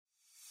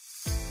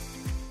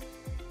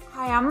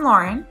Hi, I'm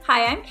Lauren.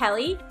 Hi, I'm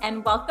Kelly,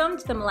 and welcome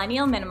to the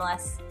Millennial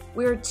Minimalists.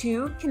 We're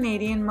two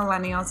Canadian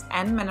millennials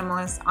and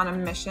minimalists on a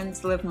mission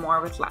to live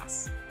more with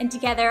less. And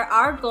together,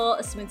 our goal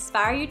is to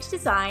inspire you to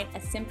design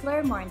a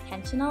simpler, more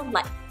intentional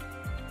life.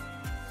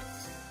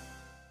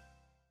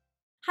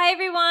 Hi,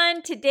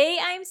 everyone. Today,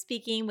 I'm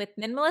speaking with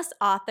minimalist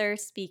author,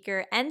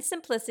 speaker, and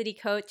simplicity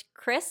coach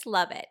Chris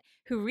Lovett,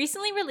 who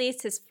recently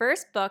released his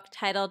first book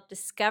titled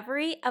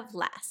Discovery of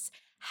Less: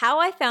 How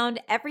I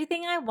Found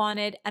Everything I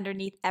Wanted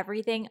Underneath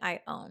Everything I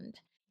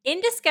Owned.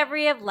 In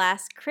Discovery of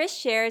Less, Chris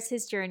shares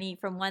his journey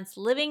from once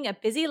living a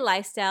busy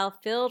lifestyle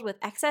filled with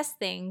excess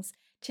things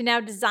to now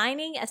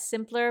designing a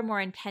simpler,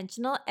 more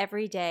intentional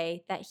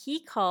everyday that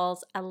he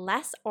calls a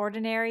less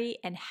ordinary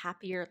and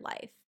happier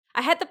life.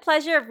 I had the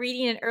pleasure of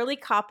reading an early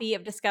copy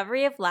of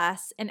Discovery of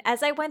Less, and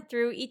as I went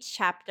through each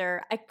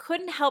chapter, I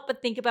couldn't help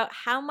but think about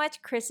how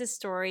much Chris's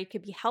story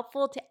could be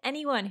helpful to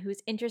anyone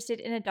who's interested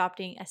in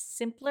adopting a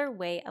simpler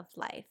way of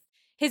life.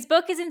 His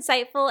book is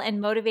insightful and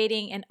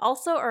motivating and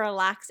also a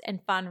relaxed and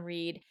fun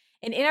read.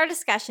 And in our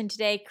discussion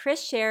today,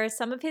 Chris shares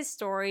some of his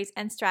stories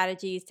and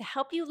strategies to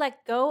help you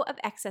let go of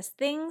excess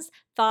things,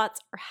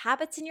 thoughts, or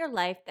habits in your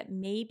life that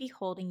may be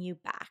holding you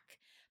back.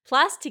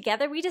 Plus,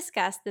 together we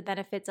discuss the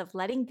benefits of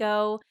letting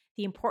go,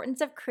 the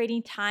importance of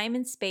creating time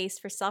and space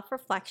for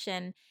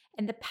self-reflection,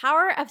 and the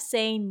power of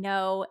saying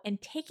no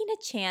and taking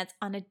a chance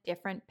on a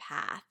different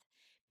path.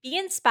 Be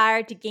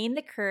inspired to gain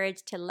the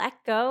courage to let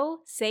go,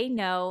 say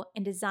no,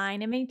 and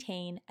design and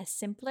maintain a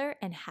simpler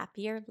and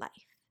happier life.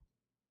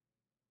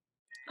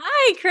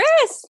 Hi,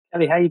 Chris.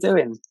 Kelly, how you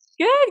doing?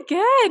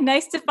 Good.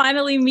 Nice to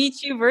finally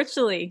meet you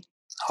virtually.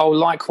 Oh,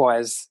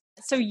 likewise.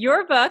 So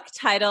your book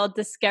titled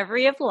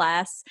Discovery of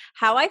Less: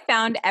 How I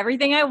Found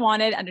Everything I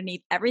Wanted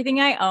Underneath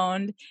Everything I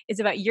Owned is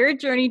about your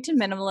journey to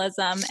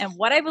minimalism and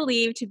what I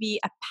believe to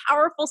be a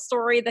powerful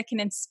story that can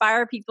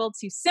inspire people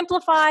to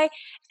simplify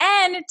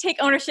and take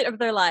ownership of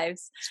their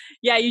lives.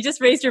 Yeah, you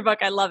just raised your book.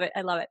 I love it.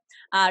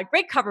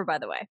 Great cover, by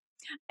the way.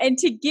 And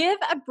to give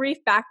a brief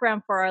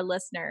background for our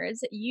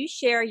listeners, you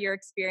share your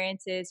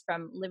experiences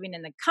from living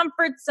in the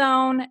comfort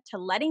zone to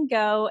letting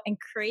go and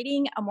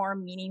creating a more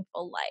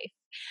meaningful life.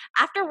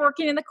 After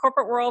working in the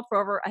corporate world for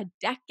over a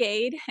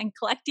decade and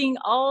collecting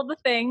all the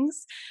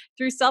things,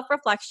 through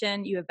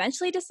self-reflection, you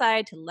eventually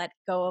decide to let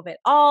go of it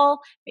all,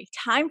 make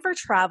time for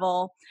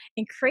travel,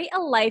 and create a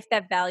life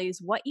that values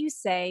what you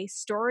say,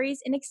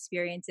 stories, and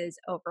experiences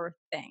over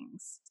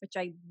things, which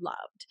I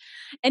loved.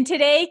 And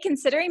today,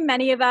 considering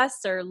many of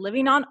us are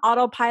living on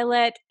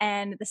autopilot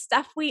and the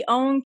stuff we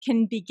own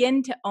can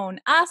begin to own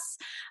us,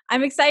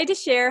 I'm excited to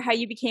share how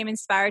you became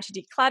inspired to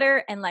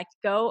declutter and let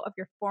go of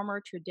your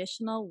former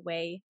traditional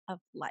way of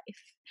life.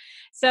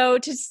 So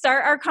to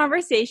start our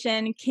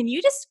conversation, can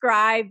you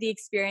describe the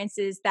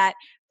experiences that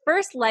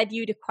first led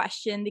you to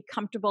question the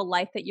comfortable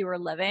life that you were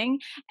living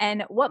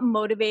and what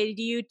motivated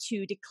you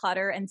to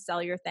declutter and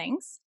sell your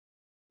things?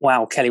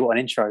 Wow, Kelly, what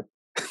an intro.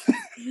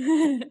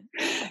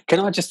 Can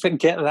I just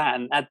get that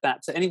and add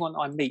that to anyone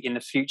I meet in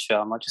the future?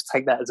 I might just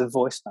take that as a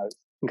voice note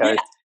and go,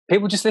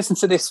 people just listen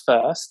to this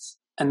first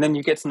and then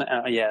you get to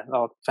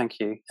know, thank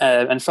you.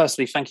 And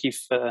firstly, thank you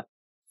for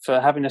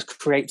having us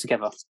create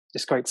together.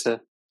 It's great to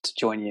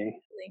join you.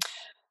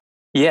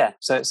 Yeah,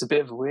 so it's a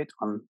bit of a weird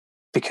one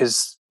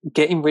because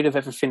getting rid of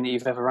everything that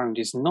you've ever owned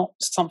is not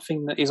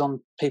something that is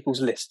on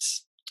people's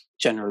lists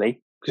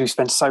generally, because we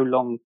spend so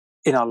long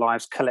in our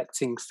lives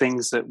collecting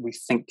things that we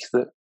think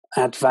that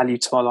add value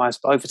to our lives.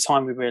 But over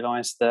time, we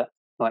realise that,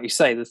 like you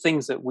say, the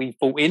things that we've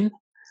bought in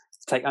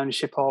to take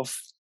ownership of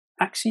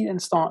actually then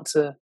start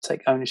to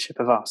take ownership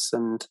of us.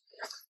 And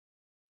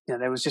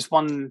there was just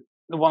one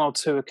or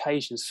two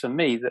occasions for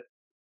me that,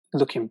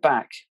 looking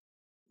back,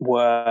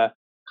 were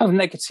kind of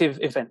negative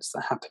events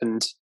that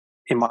happened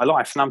in my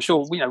life. And I'm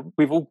sure,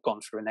 we've all gone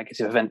through a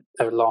negative event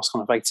over the last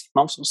kind of 18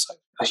 months or so,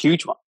 a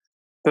huge one.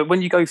 But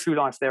when you go through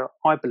life,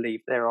 I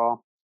believe there are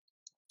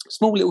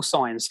small little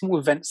signs, small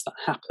events that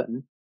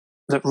happen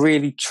that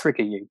really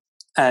trigger you.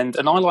 And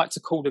I like to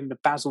call them the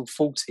Basil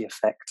Fawlty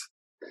effect.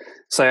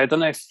 So I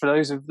don't know if for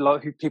those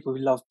people who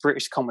love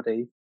British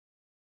comedy,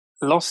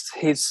 lost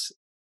his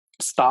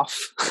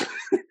stuff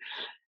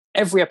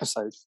every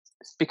episode,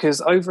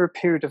 because over a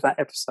period of that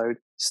episode,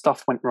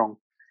 stuff went wrong.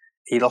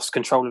 He lost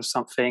control of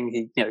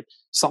something.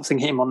 Something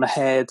hit him on the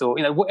head, or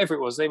whatever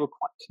it was. They were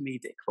quite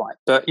comedic, right?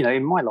 But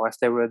in my life,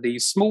 there were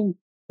these small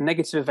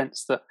negative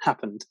events that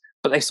happened,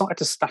 but they started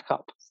to stack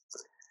up.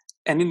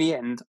 And in the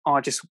end,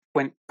 I just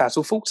went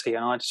Basil Fawlty,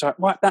 and I just like,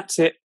 right, that's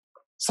it.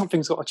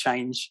 Something's got to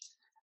change.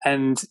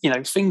 And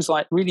things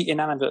like really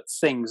inanimate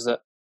things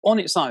that, on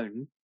its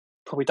own,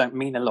 probably don't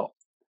mean a lot.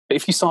 But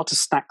if you start to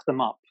stack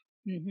them up,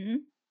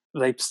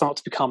 they start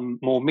to become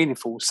more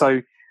meaningful.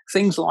 So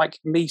things like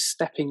me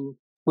stepping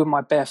with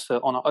my bare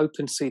foot on an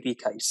open CD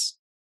case,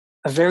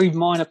 a very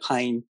minor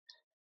pain,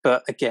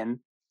 but again,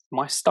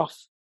 my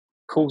stuff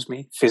caused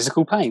me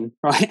physical pain,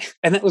 right?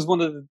 And that was one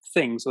of the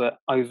things where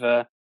over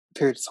a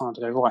period of time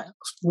to go, right,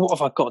 what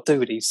have I got to do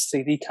with these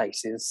CD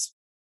cases?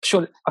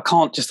 Surely I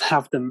can't just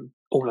have them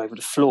all over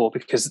the floor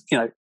because,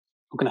 I'm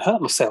going to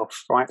hurt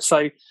myself, right?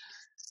 So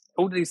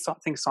all these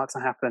things started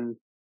to happen.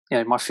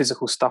 My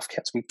physical stuff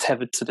kept me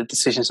tethered to the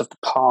decisions of the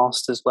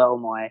past as well.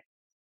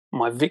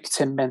 My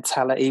victim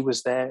mentality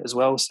was there as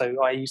well. So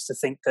I used to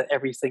think that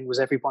everything was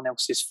everyone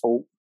else's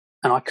fault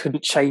and I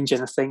couldn't change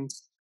anything.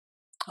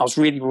 I was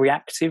really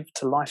reactive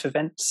to life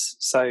events.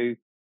 So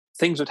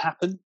things would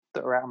happen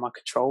that were out of my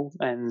control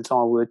and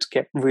I would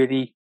get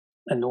really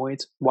annoyed,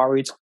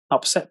 worried,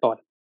 upset by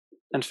them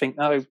and think,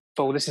 oh,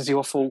 well, this is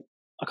your fault.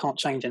 I can't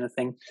change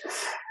anything.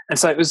 And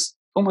so it was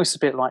almost a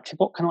bit like,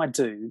 what can I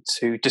do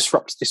to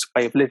disrupt this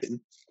way of living?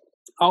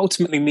 I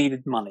ultimately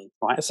needed money,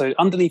 right? So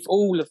underneath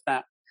all of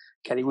that,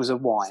 Kelly, was a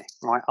why,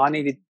 right? I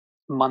needed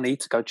money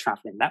to go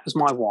traveling. That was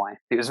my why.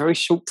 It was very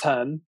short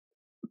term,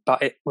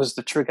 but it was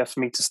the trigger for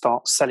me to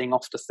start selling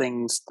off the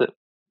things that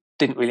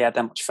didn't really add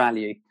that much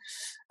value.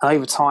 And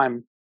over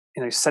time,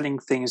 selling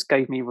things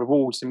gave me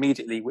rewards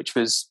immediately, which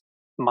was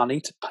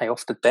money to pay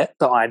off the debt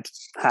that I'd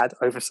had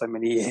over so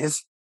many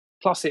years.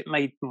 Plus, it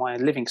made my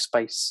living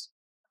space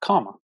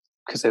calmer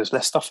because there was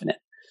less stuff in it.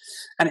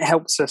 And it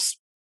helped us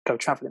go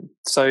traveling.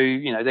 So,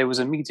 there was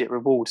immediate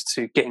reward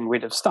to getting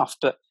rid of stuff.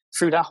 But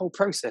through that whole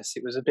process,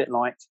 it was a bit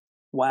like,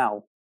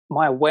 wow,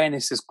 my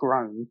awareness has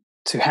grown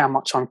to how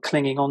much I'm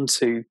clinging on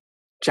to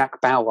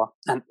Jack Bauer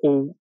and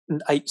all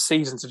 8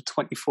 seasons of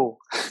 24,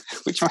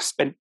 which I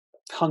spent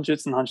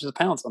hundreds and hundreds of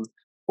pounds on,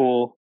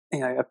 or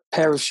a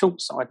pair of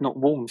shorts that I'd not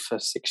worn for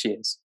 6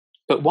 years.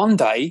 But one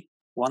day,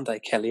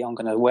 Kelly, I'm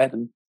going to wear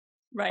them.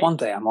 Right. One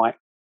day I might.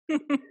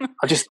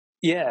 I just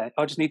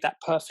need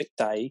that perfect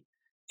day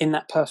in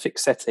that perfect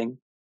setting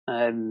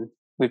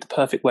with the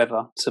perfect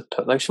weather to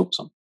put those shorts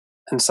on.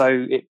 And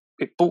so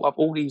it brought up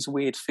all these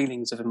weird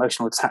feelings of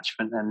emotional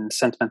attachment and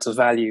sentimental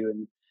value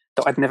and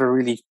that I'd never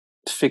really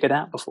figured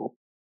out before.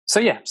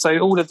 So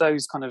all of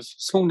those kind of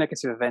small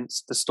negative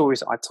events, the stories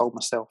that I told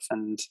myself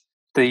and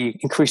the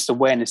increased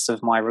awareness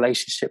of my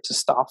relationship to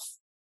stuff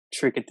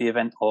triggered the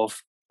event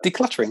of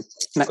decluttering.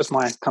 And that was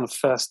my kind of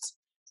first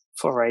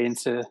foray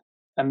into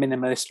a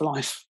minimalist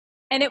life.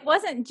 And it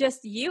wasn't just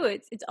you,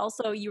 it's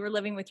also you were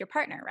living with your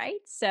partner, right?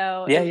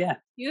 So yeah.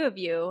 Two of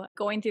you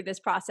going through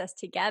this process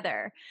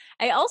together.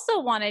 I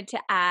also wanted to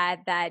add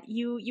that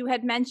you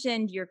had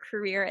mentioned your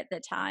career at the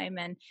time,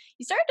 and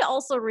you started to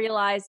also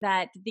realize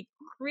that the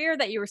career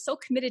that you were so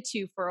committed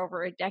to for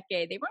over a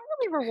decade, they weren't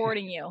really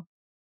rewarding you.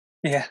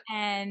 Yeah.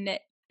 And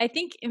I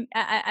think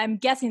I'm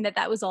guessing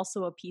that was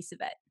also a piece of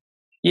it.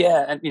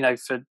 Yeah, and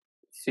for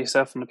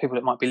yourself and the people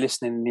that might be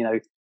listening,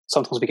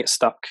 sometimes we get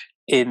stuck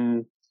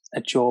in a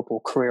job or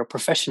career or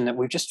profession that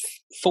we've just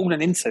fallen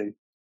into.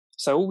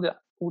 So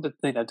all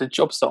the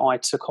jobs that I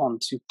took on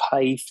to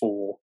pay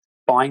for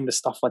buying the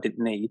stuff I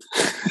didn't need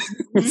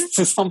was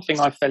just something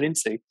I fell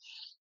into.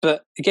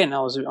 But again,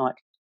 I was like,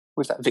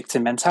 with that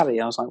victim mentality,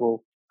 I was like,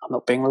 well, I'm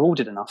not being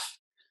rewarded enough.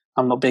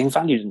 I'm not being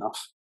valued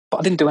enough.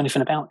 But I didn't do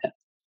anything about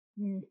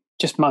it.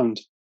 Just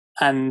moaned.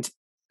 And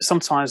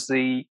sometimes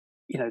the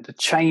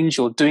change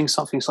or doing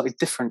something slightly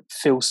different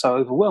feels so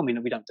overwhelming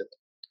that we don't do it.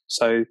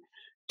 So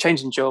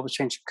changing jobs,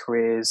 changing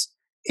careers,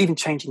 even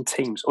changing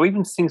teams, or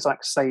even things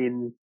like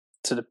saying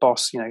to the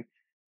boss,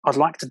 I'd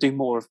like to do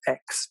more of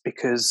X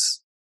because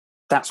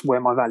that's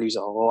where my values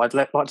are, or I'd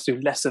like to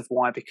do less of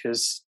Y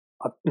because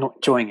I'm not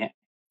enjoying it.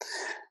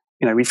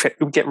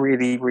 We get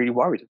really, really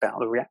worried about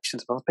the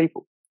reactions of other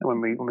people when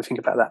we think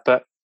about that.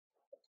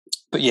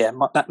 But yeah,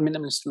 that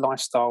minimalist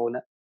lifestyle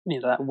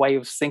and that way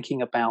of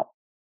thinking about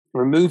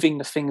removing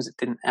the things that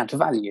didn't add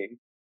value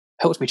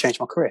helped me change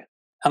my career.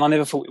 And I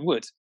never thought it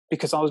would,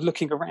 because I was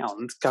looking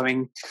around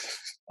going,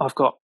 I've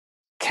got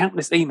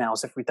countless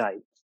emails every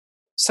day.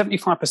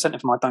 75%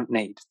 of them I don't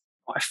need.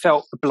 I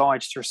felt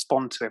obliged to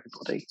respond to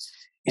everybody.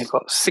 I've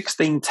got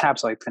 16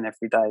 tabs open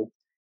every day,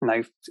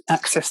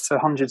 access to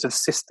hundreds of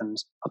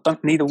systems. I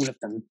don't need all of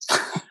them.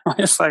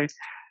 Right? So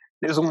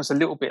it was almost a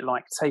little bit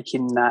like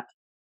taking that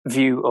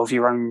view of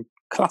your own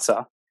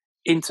clutter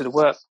into the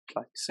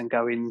workplace and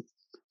going,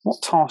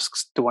 what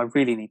tasks do I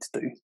really need to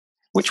do?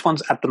 Which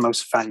ones add the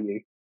most value?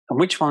 And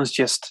which ones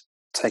just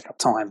take up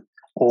time,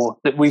 or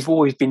that we've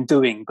always been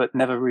doing but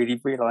never really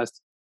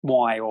realized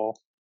why or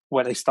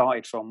where they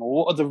started from, or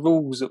what are the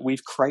rules that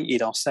we've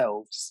created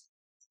ourselves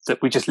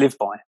that we just live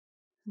by,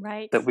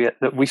 right?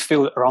 That we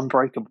feel are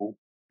unbreakable.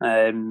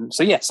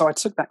 So I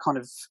took that kind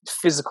of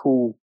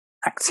physical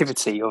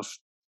activity of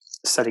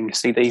selling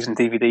CDs and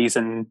DVDs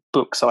and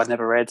books I'd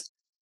never read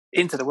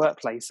into the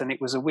workplace, and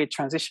it was a weird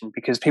transition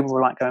because people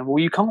were like going,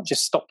 well, you can't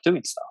just stop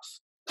doing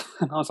stuff.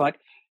 And I was like,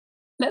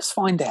 let's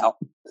find out.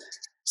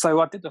 So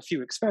I did a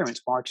few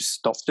experiments where I just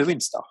stopped doing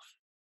stuff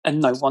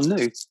and no one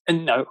knew.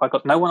 And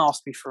no one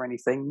asked me for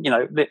anything.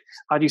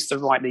 I used to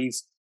write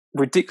these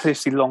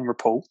ridiculously long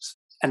reports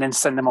and then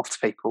send them off to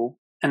people,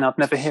 and I'd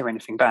never hear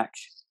anything back.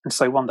 And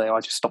so one day I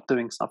just stopped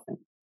doing something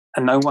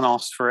and no one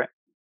asked for it.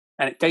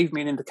 And it gave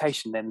me an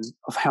indication then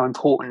of how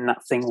important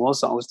that thing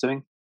was that I was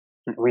doing.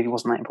 And it really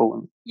wasn't that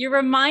important. You're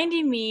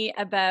reminding me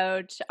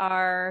about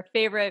our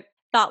favorite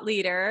thought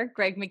leader,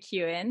 Greg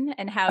McKeown,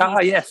 and how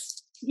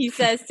yes. he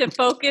says to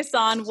focus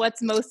on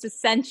what's most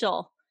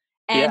essential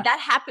And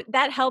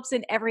that helps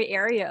in every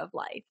area of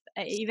life.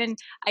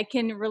 I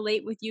can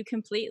relate with you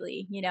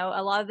completely.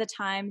 A lot of the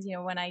times,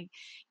 when I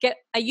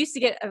used to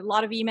get a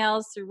lot of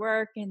emails through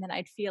work, and then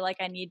I'd feel like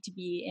I need to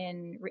be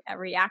in a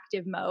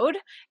reactive mode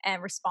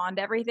and respond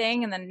to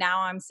everything. And then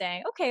now I'm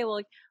saying, okay,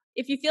 well,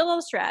 if you feel a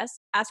little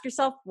stressed, ask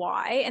yourself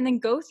why, and then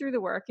go through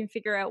the work and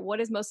figure out what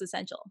is most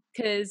essential.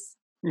 Because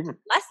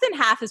less than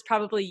half is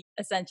probably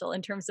essential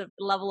in terms of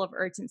level of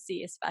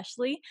urgency,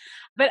 especially.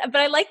 But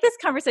I like this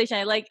conversation.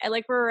 I like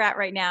where we're at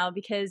right now,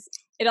 because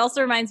it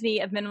also reminds me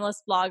of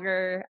minimalist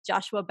blogger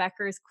Joshua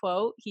Becker's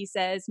quote. He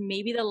says,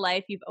 "Maybe the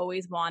life you've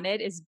always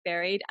wanted is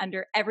buried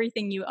under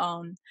everything you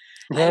own."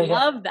 I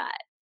love that,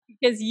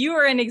 because you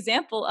are an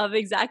example of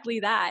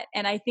exactly that.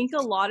 And I think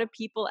a lot of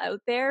people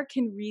out there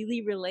can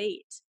really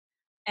relate.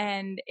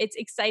 And it's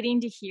exciting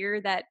to hear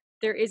that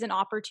there is an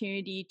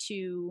opportunity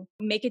to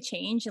make a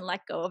change and let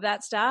go of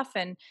that stuff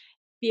and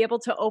be able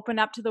to open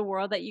up to the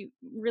world that you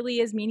really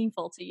is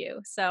meaningful to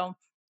you. So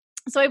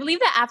I believe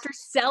that after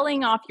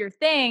selling off your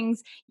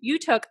things, you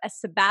took a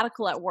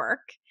sabbatical at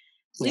work.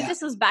 I believe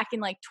this was back in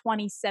like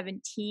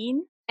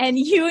 2017. And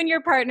you and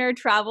your partner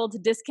traveled to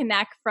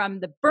disconnect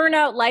from the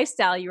burnout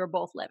lifestyle you were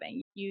both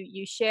living.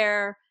 You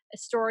share a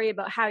story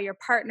about how your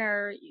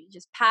partner, you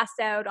just passed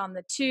out on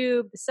the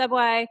tube, the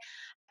subway.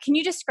 Can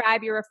you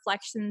describe your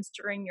reflections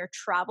during your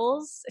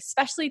travels,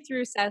 especially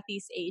through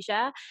Southeast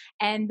Asia,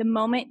 and the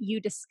moment you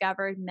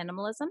discovered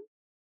minimalism?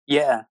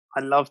 Yeah,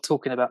 I love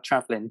talking about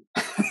traveling.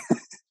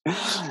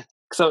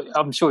 So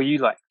I'm sure you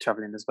like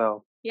traveling as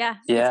well. Yeah,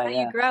 that's how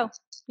you grow.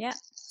 Yeah.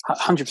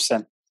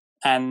 100%.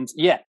 And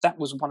that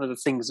was one of the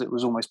things that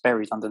was almost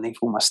buried underneath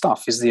all my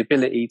stuff, is the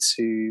ability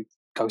to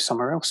go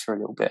somewhere else for a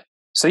little bit.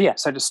 So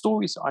the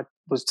stories I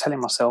was telling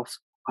myself,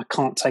 I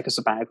can't take a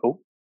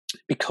sabbatical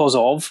because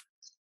of,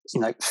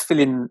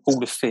 filling all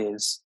the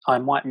fears. I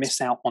might miss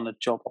out on a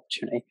job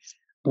opportunity.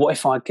 What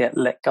if I get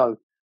let go?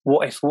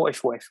 What if,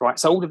 right?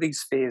 So all of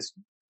these fears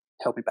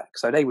held me back.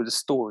 So they were the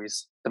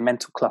stories, the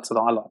mental clutter that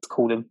I like to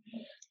call them.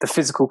 The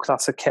physical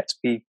clutter kept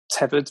me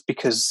tethered,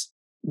 because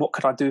what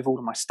could I do with all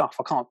of my stuff?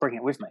 I can't bring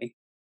it with me.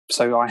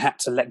 So I had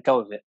to let go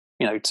of it,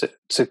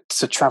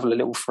 to travel a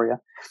little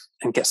freer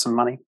and get some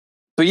money.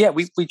 But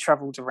we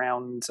traveled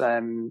around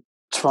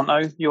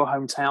Toronto, your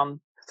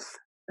hometown,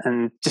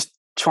 and just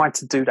tried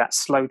to do that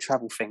slow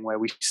travel thing where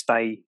we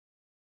stay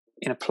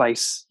in a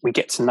place, we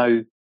get to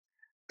know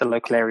the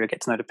local area,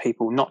 get to know the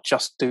people, not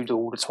just do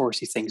all the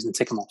touristy things and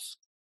tick them off,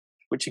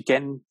 which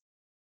again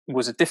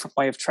was a different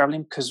way of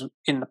traveling, because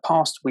in the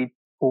past we'd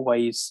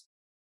always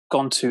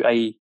gone to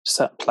a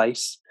certain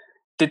place,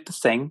 did the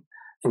thing,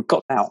 and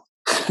got out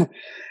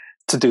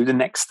to do the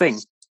next thing.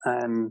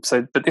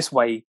 But this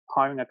way,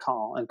 hiring a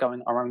car and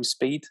going at our own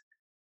speed,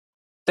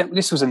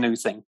 this was a new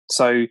thing.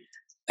 So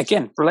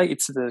again, related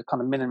to the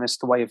kind of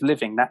minimalist way of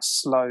living, that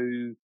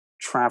slow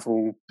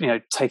travel,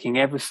 taking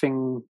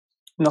everything,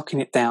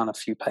 knocking it down a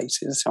few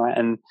paces, right,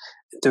 and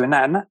doing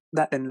that. And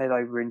that then led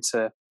over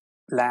into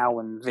Laos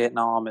and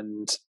Vietnam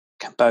and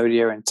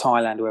Cambodia and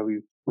Thailand, where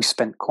we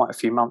spent quite a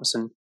few months.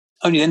 And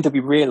only then did we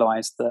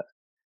realise that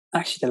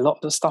actually a lot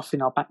of the stuff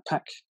in our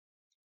backpack,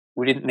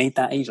 we didn't need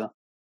that either.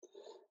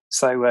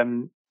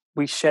 So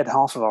we shed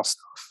half of our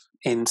stuff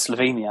in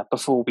Slovenia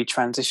before we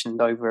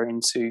transitioned over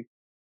into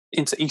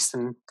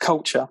Eastern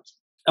culture,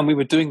 and we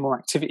were doing more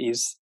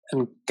activities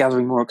and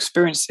gathering more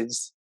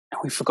experiences,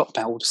 and we forgot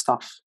about all the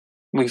stuff.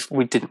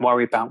 We didn't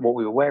worry about what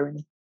we were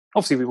wearing.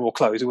 Obviously, we wore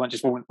clothes. We weren't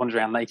just wandering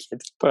around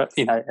naked, but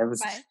it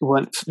was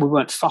right. We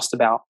weren't fussed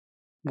about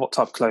what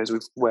type of clothes we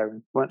were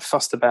wearing. We weren't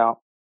fussed about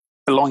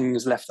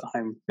belongings left at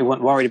home. We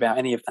weren't worried about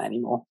any of that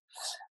anymore.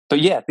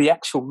 But the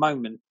actual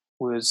moment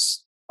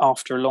was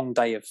after a long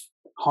day of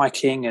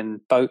hiking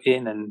and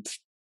boating and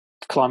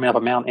climbing up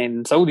a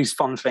mountain. So all these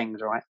fun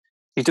things, right?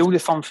 You do all the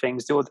fun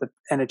things, do all the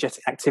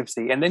energetic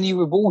activity, and then you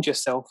reward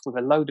yourself with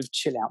a load of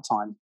chill out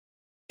time.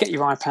 Get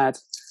your iPad,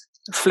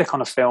 flick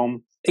on a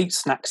film, eat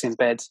snacks in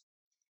bed.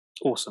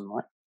 Awesome,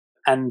 right?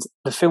 And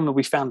the film that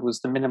we found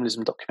was the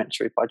Minimalism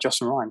documentary by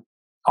Joss and Ryan.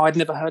 I'd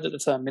never heard of the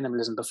term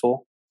minimalism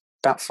before.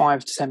 About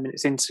 5 to 10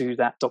 minutes into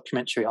that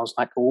documentary, I was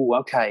like, oh,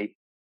 okay,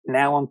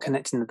 now I'm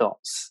connecting the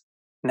dots.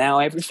 Now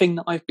everything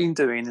that I've been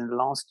doing in the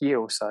last year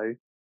or so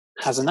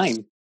has a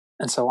name.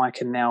 And so I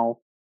can now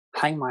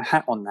hang my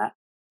hat on that,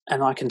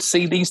 and I can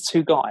see these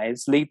two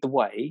guys lead the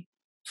way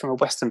from a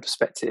Western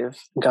perspective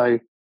and go,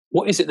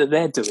 what is it that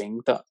they're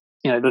doing that,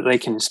 that they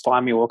can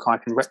inspire me, or I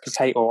can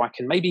replicate, or I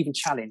can maybe even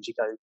challenge? You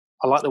go,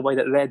 I like the way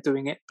that they're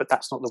doing it, but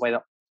that's not the way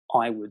that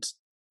I would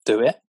do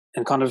it,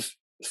 and kind of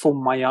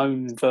form my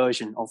own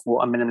version of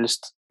what a minimalist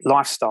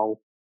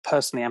lifestyle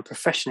personally and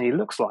professionally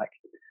looks like.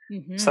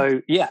 Mm-hmm.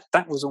 So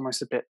that was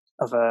almost a bit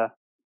of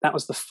that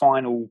was the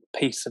final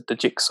piece of the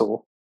jigsaw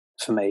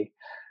for me.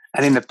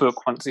 And in the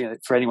book, once,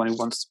 for anyone who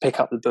wants to pick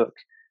up the book,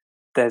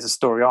 there's a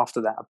story after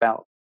that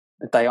about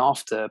the day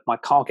after my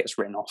car gets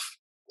written off.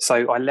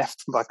 So I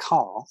left my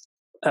car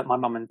at my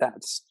mum and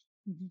dad's,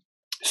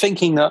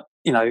 thinking that,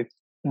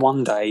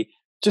 one day,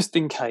 just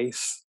in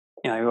case,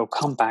 I'll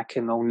come back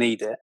and I'll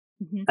need it.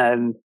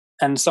 Mm-hmm.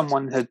 And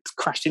someone had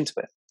crashed into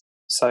it.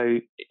 So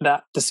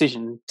that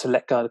decision to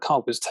let go of the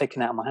car was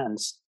taken out of my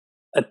hands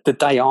the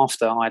day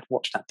after I'd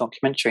watched that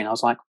documentary, and I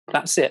was like,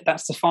 that's it.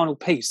 That's the final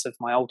piece of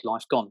my old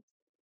life gone,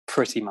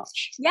 pretty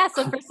much. Yeah.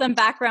 So for some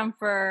background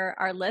for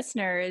our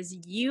listeners,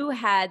 you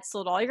had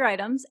sold all your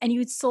items and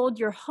you'd sold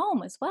your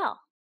home as well.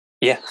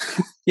 Yeah.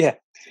 Yeah.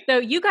 So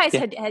you guys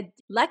had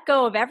let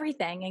go of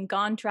everything and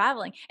gone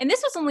traveling. And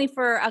this was only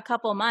for a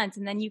couple months,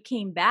 and then you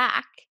came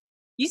back.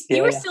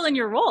 You were still in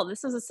your role. This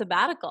was a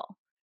sabbatical,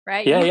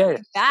 right? Yeah, you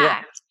came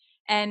back.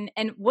 And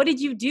what did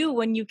you do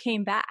when you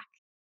came back?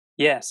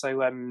 Yeah. So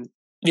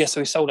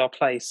so we sold our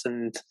place,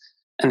 and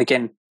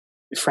again,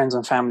 friends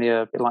and family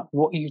are a bit like,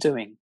 what are you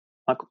doing?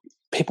 Like,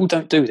 people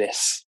don't do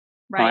this.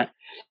 Right.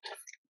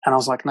 And I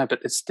was like, no, but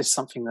it's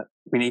something that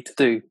we need to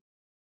do.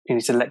 You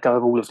need to let go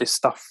of all of this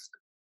stuff,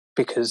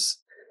 because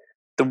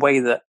the way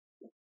that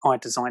I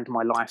designed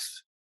my life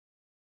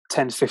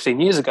 10 to 15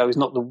 years ago is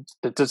not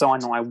the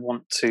design I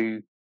want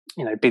to,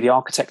 be the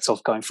architect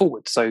of going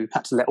forward. So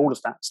had to let all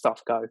of that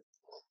stuff go.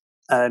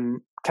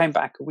 Came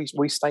back,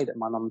 we stayed at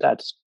my mum and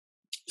dad's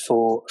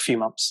for a few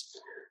months.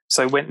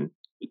 So when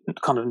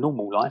kind of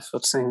normal life,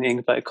 I've seen in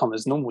inverted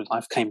commas, normal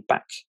life came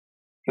back,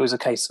 it was a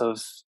case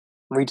of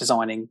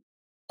redesigning,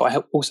 but I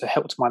also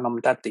helped my mum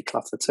and dad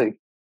declutter too.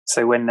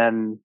 So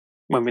when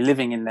we're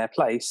living in their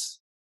place,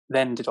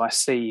 then did I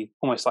see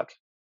almost like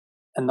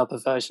another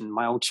version.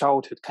 My old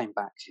childhood came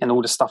back, and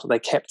all the stuff that they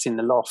kept in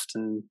the loft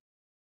and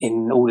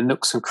in all the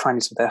nooks and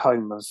crannies of their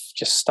home of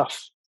just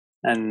stuff.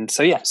 And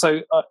so,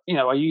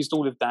 I used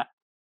all of that,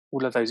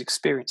 all of those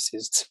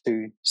experiences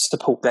to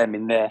support them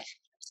in their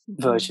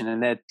version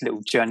and their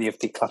little journey of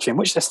decluttering,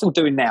 which they're still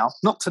doing now,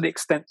 not to the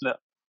extent that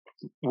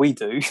we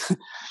do,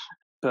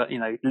 but,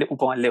 little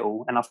by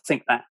little. And I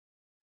think that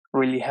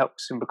really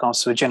helps in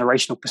regards to a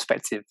generational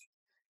perspective,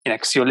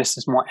 because your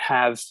listeners might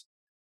have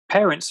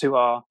parents who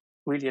are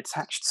really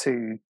attached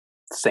to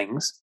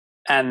things.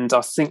 And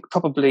I think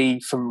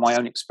probably from my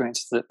own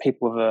experience that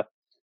people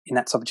in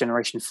that type of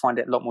generation find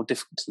it a lot more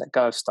difficult to let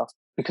go of stuff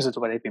because of the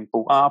way they've been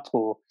brought up,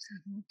 or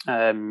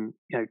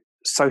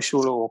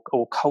social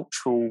or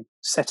cultural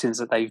settings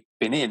that they've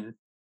been in,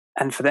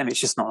 and for them it's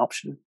just not an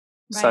option.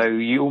 Right. So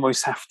you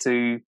almost have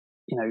to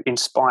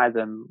inspire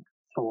them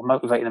or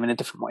motivate them in a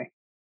different way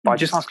by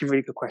just asking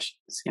really good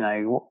questions.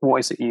 What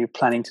is it you're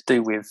planning to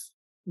do with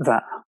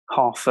that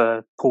half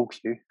a pool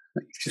cue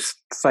that you just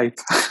saved?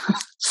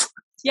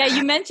 Yeah,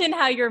 you mentioned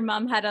how your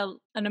mom had an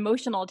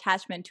emotional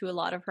attachment to a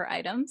lot of her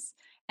items,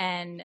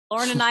 and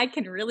Lauren and I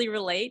can really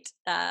relate.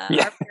 Our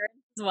parents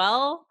as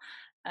well.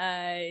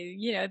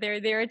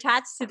 They're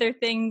attached to their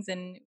things,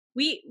 and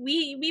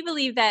we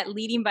believe that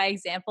leading by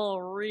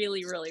example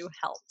really, really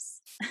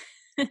helps.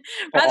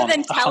 Rather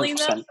than telling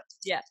 100%. Them.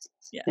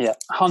 Yeah,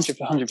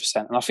 100%.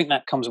 And I think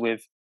that comes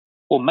with,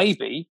 or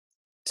maybe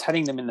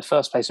telling them in the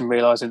first place and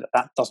realizing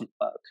that doesn't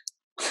work.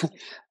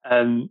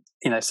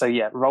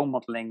 Role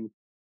modeling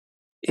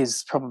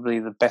is probably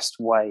the best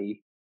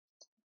way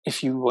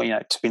if you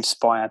want, to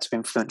inspire, to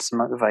influence, and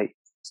motivate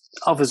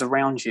others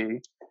around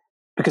you.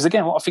 Because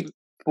again,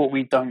 what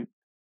we don't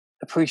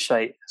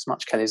appreciate as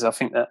much, Kelly, is I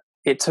think that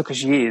it took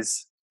us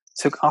years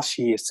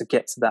to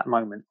get to that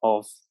moment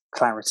of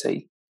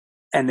clarity,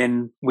 and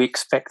then we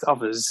expect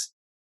others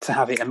to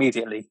have it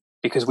immediately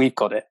because we've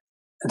got it,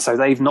 and so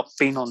they've not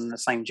been on the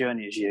same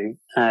journey as you,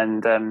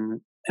 and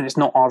it's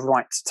not our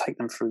right to take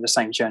them through the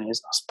same journey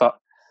as us. But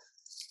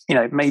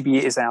maybe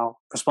it is our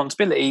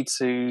responsibility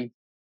to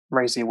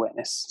raise the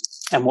awareness,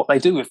 and what they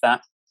do with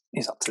that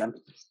is up to them.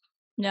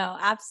 No,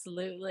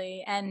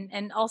 absolutely.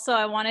 And also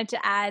I wanted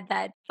to add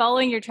that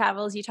following your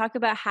travels, you talk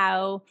about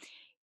how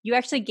you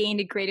actually gained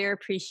a greater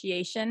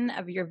appreciation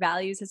of your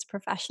values as a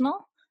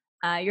professional,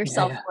 your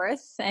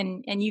self-worth,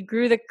 and you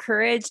grew the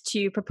courage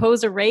to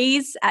propose a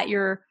raise at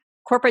your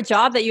corporate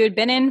job that you had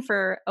been in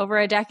for over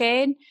a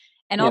decade,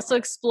 and also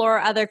explore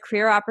other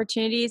career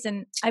opportunities.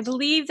 And I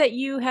believe that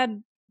you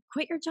had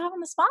quit your job on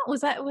the spot.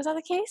 Was that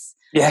the case?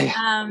 Yeah.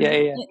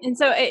 And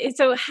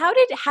so how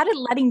did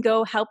letting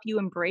go help you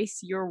embrace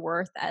your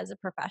worth as a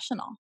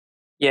professional?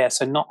 Yeah.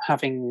 So not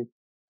having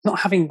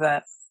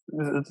that,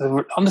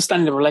 the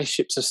understanding the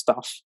relationships of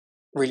stuff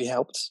really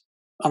helped.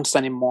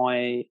 Understanding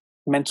my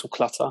mental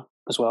clutter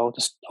as well,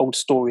 just old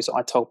stories that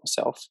I told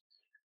myself.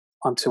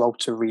 I'm too old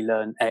to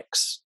relearn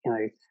X.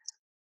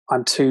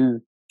 I'm too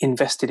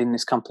invested in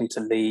this company to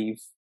leave.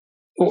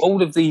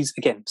 All of these,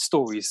 again,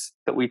 stories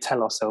that we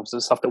tell ourselves, the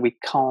stuff that we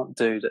can't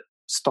do that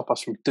stop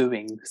us from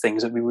doing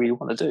things that we really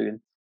want to do.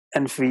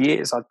 And for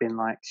years, I'd been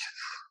like,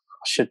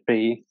 I should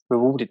be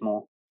rewarded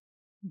more.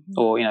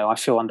 Or, I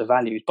feel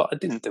undervalued, but I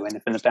didn't do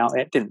anything about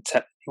it. Didn't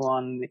tell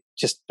anyone.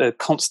 Just a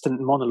constant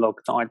monologue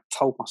that I'd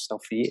told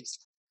myself for years.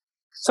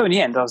 So in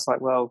the end, I was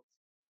like, well,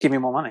 give me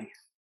more money.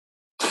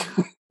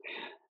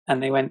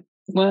 And they went,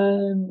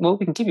 well,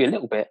 we can give you a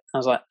little bit. I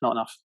was like, not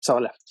enough. So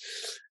I left.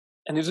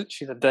 And it was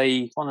literally the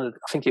day, I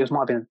think it might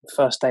have been the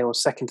first day or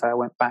second day I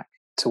went back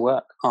to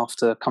work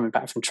after coming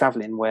back from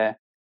traveling, where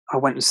I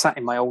went and sat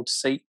in my old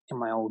seat in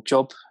my old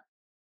job,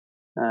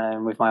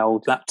 with my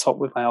old laptop,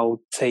 with my old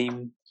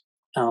team.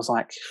 And I was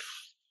like,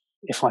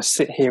 if I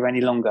sit here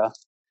any longer,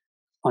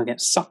 I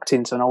get sucked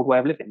into an old way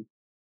of living.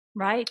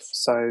 Right.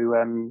 So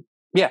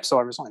so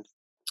I resigned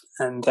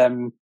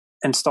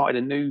and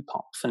started a new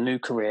path, a new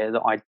career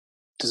that I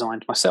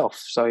designed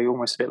myself. So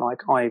almost a bit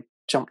like I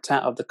jumped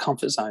out of the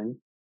comfort zone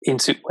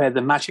into where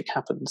the magic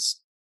happens.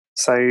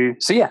 So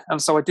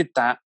and so I did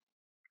that,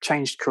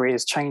 changed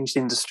careers, changed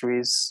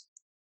industries.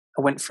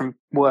 I went from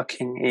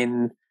working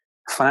in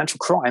financial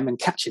crime and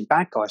catching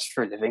bad guys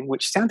for a living,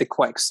 which sounded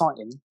quite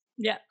exciting,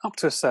 up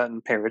to a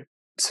certain period,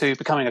 to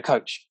becoming a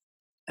coach.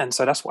 And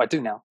so that's what I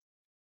do now,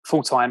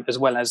 full time, as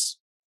well as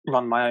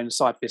run my own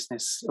side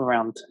business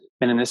around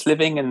minimalist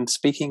living and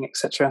speaking,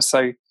 etc.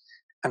 So,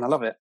 and I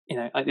love it.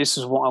 This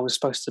is what I was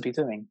supposed to be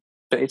doing.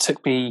 But it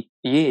took me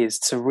years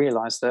to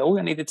realize that all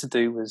I needed to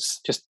do was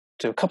just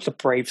do a couple of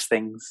brave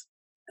things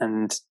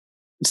and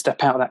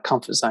step out of that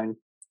comfort zone.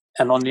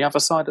 And on the other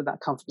side of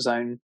that comfort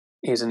zone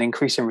is an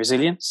increase in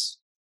resilience,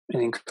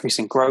 an increase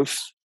in growth,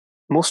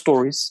 more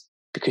stories,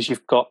 because you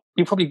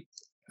probably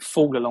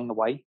fall along the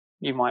way.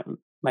 You might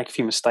make a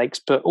few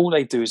mistakes, but all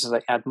they do is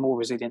they add more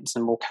resilience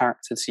and more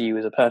character to you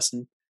as a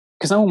person.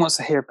 Because no one wants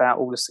to hear about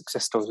all the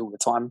success stories all the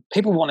time.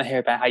 People want to hear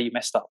about how you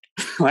messed up,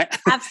 right?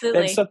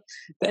 Absolutely.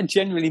 They're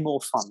generally more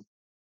fun.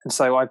 And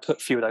so I put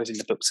a few of those in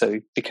the book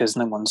too, because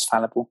no one's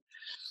fallible.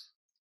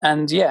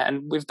 And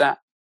and with that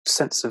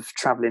sense of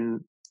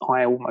traveling,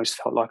 I almost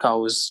felt like I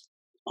was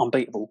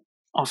unbeatable.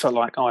 I felt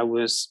like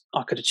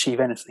I could achieve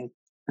anything.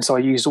 And so I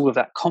used all of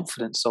that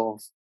confidence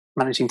of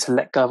managing to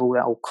let go of all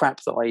that old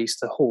crap that I used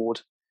to hoard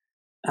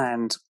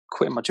and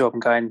quitting my job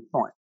and going,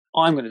 right,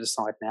 I'm going to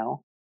decide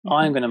now.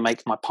 I'm going to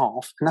make my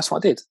path. And that's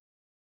what I did.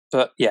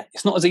 But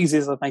it's not as easy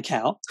as I make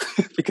out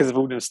because of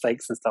all the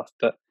mistakes and stuff.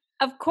 But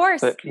of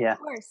course. But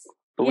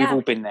we've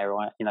all been there,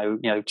 right?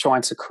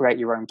 Trying to create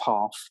your own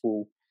path,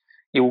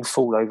 you'll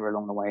fall over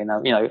along the way.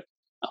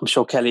 I'm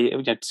sure, Kelly,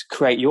 to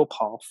create your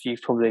path,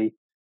 you've probably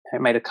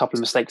made a couple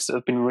of mistakes that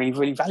have been really,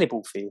 really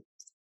valuable for you.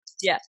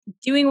 Yeah.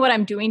 Doing what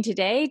I'm doing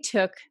today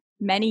took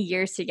many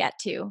years to get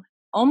to.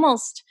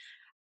 Almost,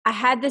 I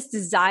had this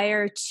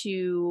desire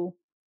to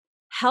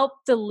help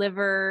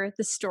deliver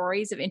the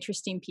stories of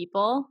interesting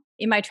people.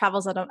 In my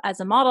travels as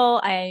a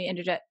model, I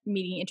ended up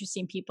meeting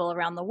interesting people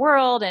around the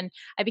world, and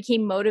I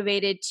became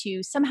motivated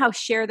to somehow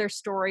share their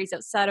stories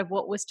outside of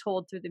what was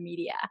told through the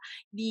media.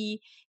 The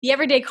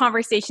everyday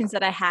conversations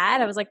that I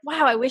had, I was like,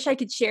 wow, I wish I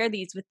could share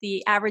these with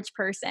the average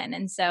person.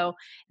 And so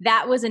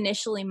that was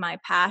initially my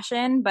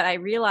passion, but I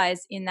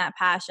realized in that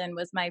passion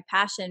was my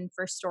passion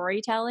for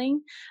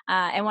storytelling.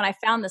 And when I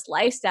found this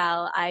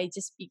lifestyle, I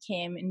just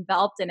became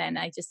enveloped in it. And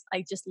I'm just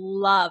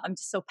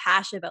so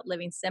passionate about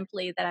living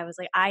simply that I was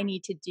like, I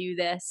need to do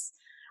this.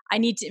 I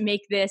need to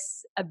make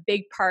this a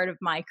big part of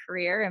my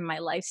career and my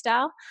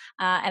lifestyle.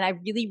 And I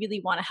really, really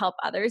want to help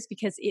others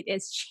because it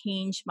has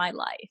changed my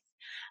life.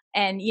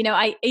 And,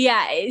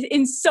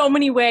 in so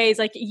many ways,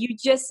 like you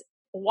just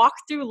walk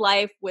through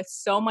life with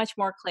so much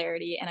more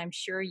clarity. And I'm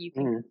sure you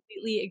can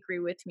completely agree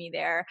with me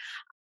there.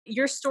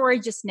 Your story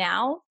just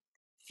now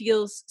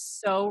feels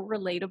so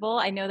relatable.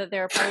 I know that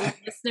there are probably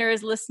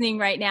listeners listening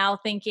right now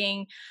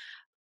thinking,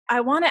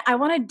 I want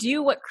to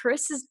do what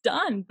Chris has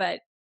done, but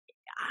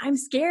I'm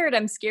scared.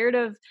 I'm scared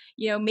of,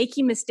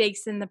 making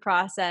mistakes in the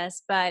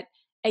process. But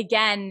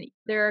again,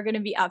 there are going to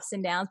be ups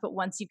and downs, but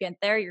once you get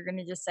there, you're going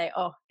to just say,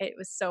 oh, it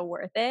was so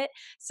worth it.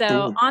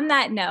 So on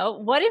that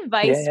note, what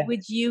advice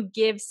would you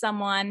give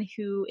someone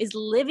who is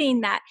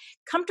living that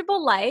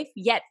comfortable life,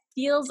 yet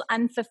feels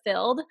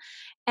unfulfilled,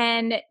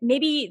 and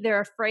maybe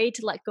they're afraid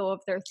to let go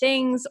of their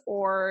things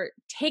or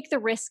take the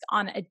risk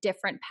on a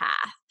different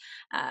path?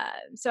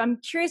 So I'm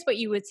curious what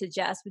you would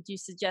suggest. Would you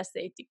suggest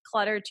they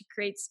declutter to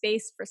create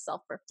space for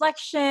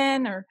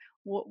self-reflection, or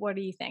what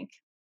do you think?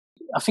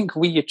 I think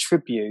we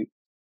attribute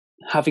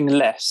having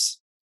less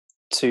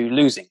to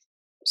losing.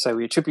 So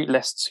we attribute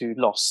less to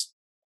loss.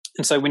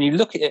 And so when you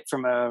look at it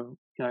from a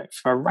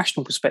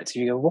rational perspective,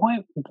 you go,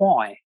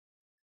 why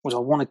would I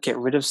want to get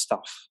rid of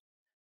stuff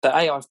that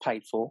A, I've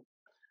paid for,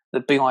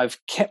 that B, I've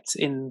kept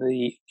in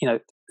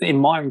in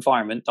my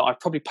environment that I've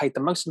probably paid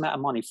the most amount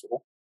of money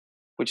for,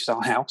 which is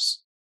our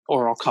house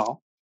or our car.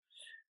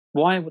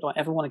 Why would I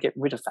ever want to get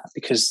rid of that?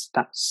 Because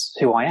that's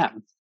who I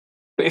am.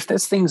 But if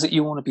there's things that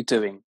you want to be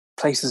doing,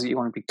 places that you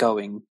want to be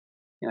going,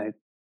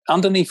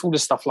 underneath all the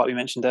stuff like we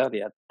mentioned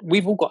earlier,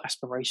 we've all got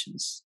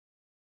aspirations,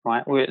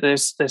 right?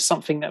 There's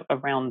something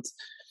around,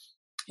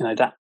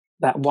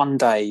 that one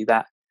day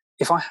that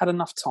if I had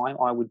enough time,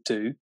 I would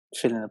do,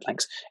 fill in the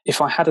blanks.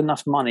 If I had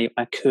enough money,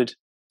 I could,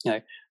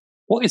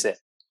 what is it?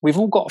 We've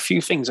all got a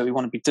few things that we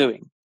want to be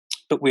doing,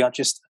 but we are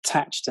just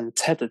attached and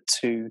tethered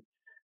to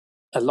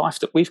a life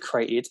that we've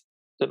created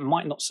that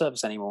might not serve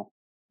us anymore.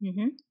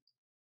 Mm-hmm.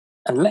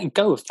 And letting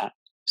go of that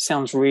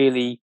sounds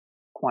really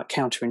quite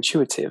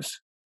counterintuitive,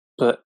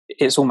 but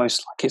it's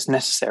almost like it's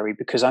necessary,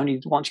 because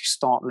only once you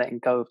start letting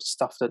go of the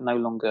stuff that no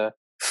longer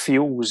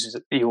fuels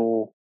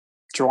your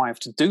drive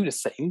to do the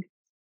thing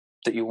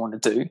that you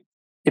want to do,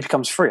 it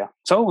becomes freer.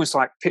 So I always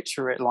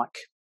picture it like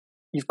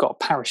you've got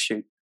a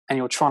parachute and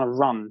you're trying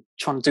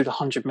to do the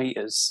 100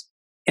 meters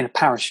in a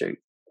parachute.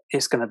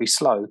 it's going to be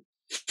slow,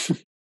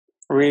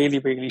 really,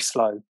 really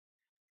slow,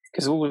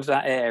 because all of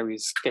that air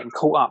is getting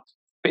caught up.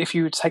 But if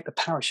you take the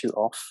parachute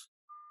off,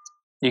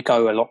 you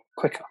go a lot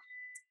quicker.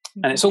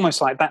 And it's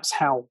almost like that's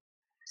how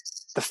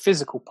the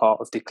physical part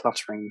of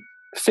decluttering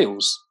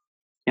feels,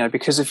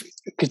 because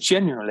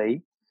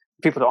generally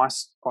people that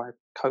I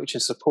coach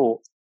and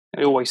support,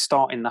 they always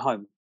start in the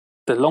home.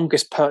 The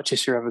longest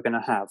purchase you're ever going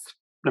to have,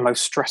 the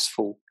most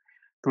stressful,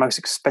 the most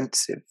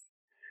expensive,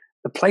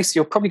 the place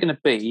you're probably going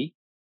to be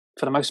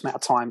for the most amount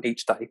of time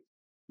each day.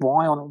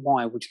 Why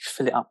would you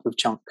fill it up with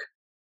junk?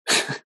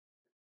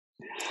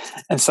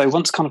 And so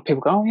once kind of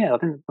people go, oh yeah, I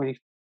didn't really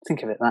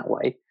think of it that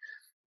way,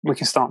 we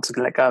can start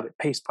to let go of it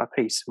piece by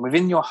piece. And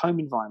within your home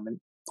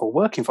environment or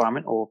work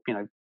environment, or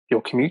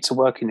your commute to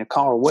work in your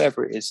car or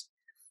wherever it is,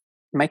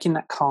 making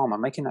that calmer,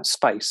 making that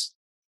space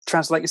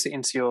translates it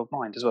into your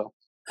mind as well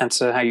and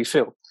to how you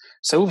feel.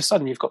 So all of a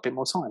sudden you've got a bit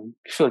more time,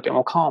 you feel a bit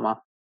more calmer,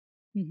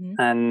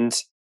 and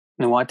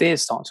new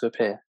ideas start to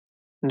appear,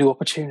 new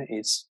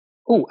opportunities.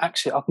 Oh,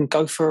 actually, I can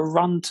go for a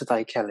run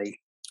today, Kelly,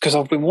 because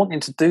I've been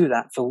wanting to do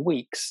that for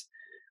weeks,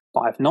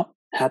 but I've not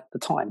had the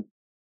time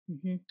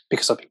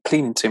because I've been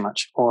cleaning too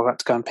much, or I've had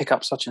to go and pick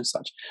up such and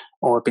such,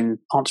 or I've been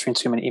answering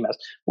too many emails,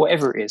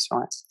 whatever it is,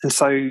 right? And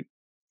so,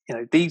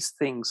 these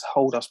things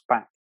hold us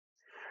back.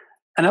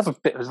 Another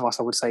bit of advice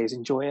I would say is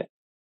enjoy it.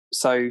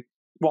 So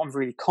what I'm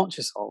really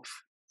conscious of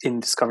in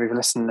Discovery of a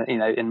Lesson,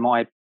 in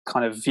my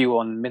kind of view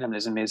on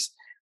minimalism is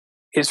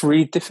it's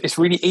really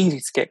easy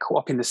to get caught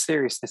up in the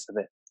seriousness of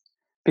it,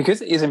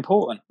 because it is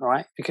important,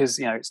 right? Because,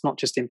 it's not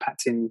just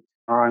impacting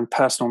our own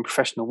personal and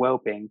professional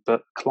well-being,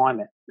 but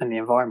climate and the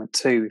environment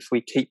too. If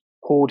we keep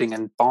hoarding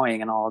and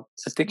buying and our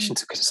addiction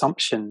to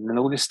consumption and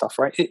all this stuff,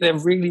 right? They're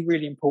really,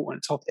 really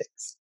important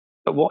topics.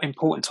 But what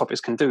important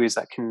topics can do is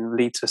that can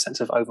lead to a sense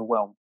of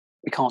overwhelm.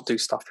 We can't do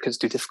stuff because it's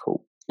too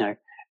difficult. If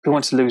we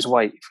wanted to lose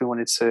weight, if we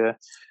wanted to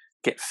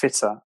get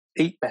fitter,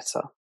 eat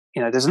better,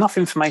 there's enough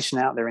information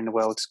out there in the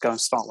world to go and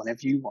start whenever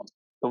you want,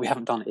 but we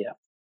haven't done it yet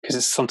because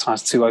it's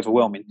sometimes too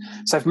overwhelming.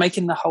 So if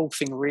making the whole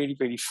thing really,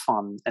 really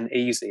fun and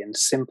easy and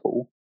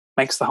simple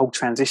makes the whole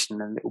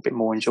transition a little bit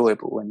more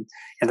enjoyable. And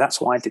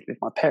that's what I did with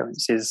my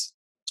parents is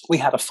we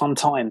had a fun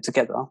time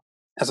together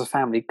as a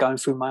family going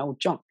through my old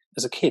junk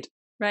as a kid.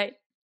 Right.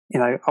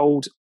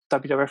 Old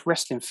WWF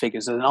wrestling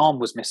figures and an arm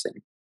was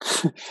missing.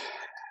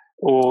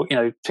 Or,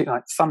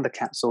 like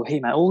Thundercats or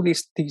He-Man, all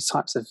these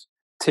types of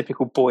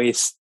typical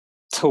boys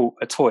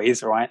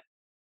toys, right?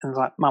 And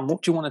like, Mum,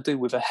 what do you want to do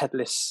with a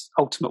headless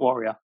Ultimate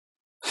Warrior?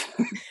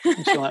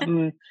 And she's like,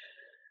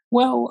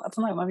 well, I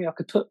don't know, maybe I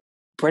could put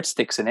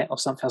breadsticks in it or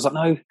something. I was like,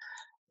 no,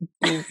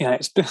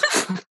 it's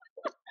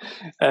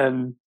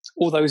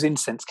all those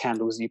incense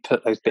candles, you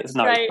put those bits,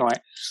 no, right?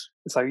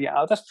 So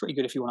yeah, that's pretty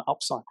good if you want to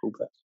upcycle,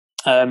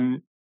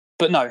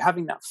 but no,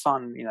 having that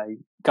fun,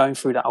 going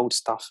through that old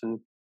stuff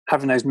and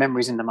having those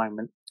memories in the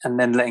moment and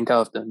then letting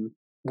go of them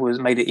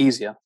made it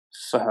easier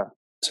for her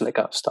to let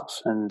go of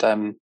stuff. And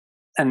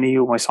the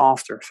almost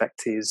after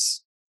effect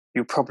is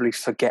you'll probably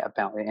forget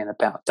about it in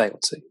about a day or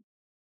two.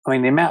 I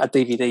mean, the amount of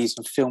DVDs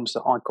and films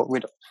that I got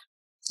rid of,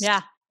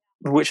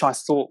 which I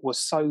thought was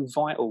so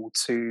vital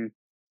to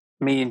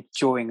me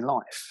enjoying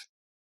life.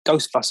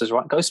 Ghostbusters,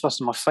 right? Ghostbusters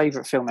is my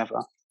favourite film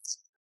ever.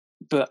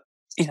 But,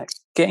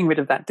 getting rid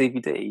of that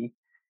DVD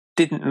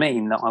didn't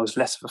mean that I was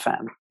less of a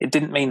fan. It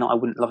didn't mean that I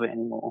wouldn't love it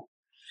anymore.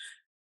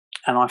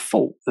 And I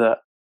thought that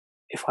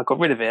if I got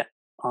rid of it,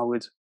 I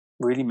would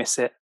really miss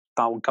it.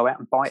 I would go out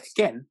and buy it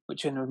again,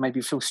 which would make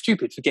me feel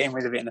stupid for getting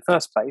rid of it in the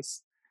first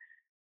place.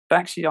 But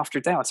actually, after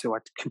a day or two, I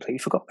completely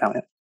forgot about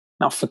it.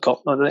 And I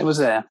forgot that it was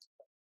there.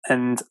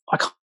 And I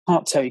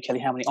can't tell you, Kelly,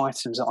 how many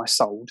items that I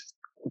sold,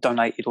 or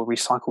donated, or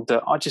recycled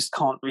that I just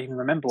can't even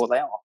remember what they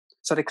are.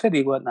 So they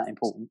clearly weren't that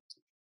important.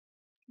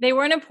 They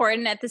weren't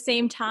important. At the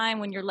same time,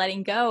 when you're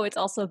letting go, it's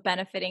also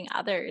benefiting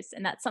others.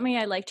 And that's something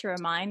I like to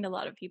remind a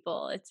lot of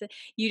people.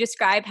 You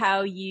describe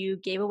how you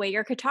gave away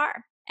your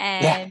guitar.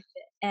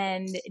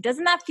 And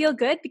doesn't that feel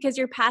good? Because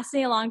you're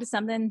passing it along to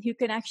someone who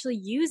can actually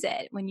use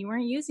it when you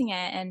weren't using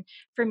it. And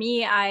for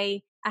me,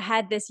 I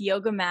had this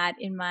yoga mat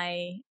in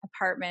my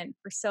apartment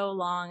for so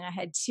long. I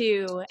had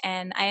two,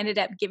 and I ended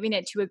up giving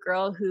it to a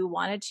girl who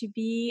wanted to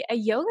be a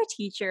yoga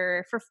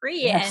teacher for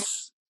free. Yes. And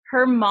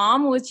her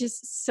mom was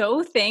just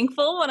so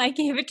thankful when I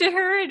gave it to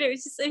her. And it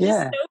was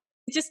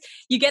just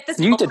you get this.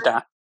 You did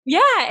that.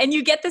 Yeah. And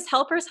you get this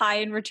helper's high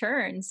in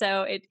return.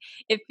 So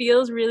it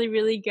feels really,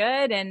 really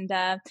good. And,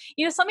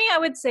 something I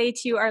would say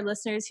to our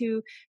listeners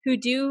who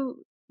do,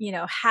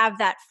 have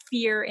that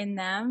fear in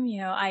them,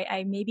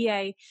 I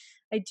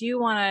do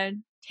want to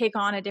take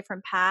on a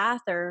different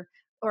path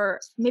or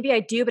maybe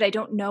I do, but I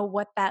don't know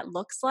what that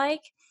looks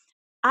like.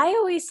 I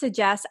always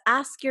suggest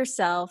ask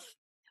yourself,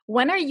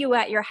 when are you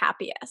at your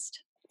happiest?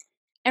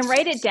 And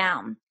write it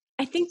down.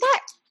 I think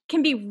that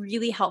can be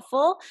really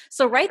helpful.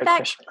 So write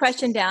that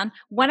question down.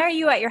 When are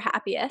you at your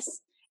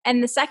happiest?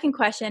 And the second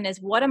question is,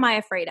 what am I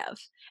afraid of?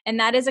 And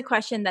that is a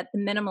question that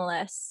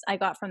I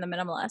got from the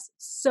minimalists.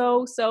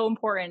 So, so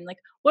important. Like,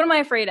 what am I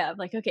afraid of?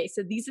 Like, okay,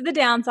 so these are the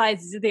downsides,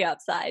 these are the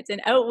upsides,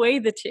 and outweigh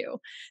the two.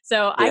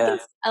 So I can,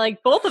 like,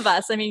 both of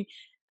us, I mean,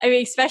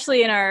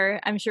 especially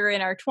I'm sure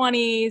in our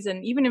 20s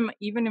and even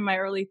in my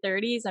early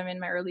 30s, I'm in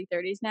my early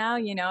 30s now,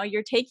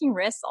 you're taking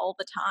risks all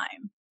the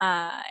time.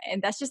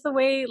 And that's just the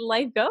way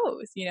life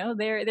goes.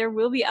 There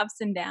will be ups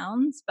and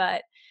downs,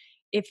 but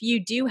if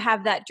you do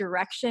have that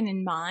direction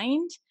in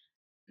mind,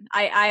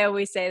 I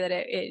always say that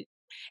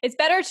it's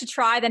better to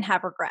try than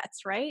have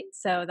regrets, right?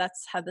 So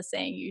that's how the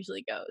saying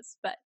usually goes.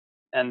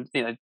 And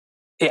it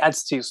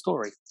adds to your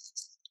story.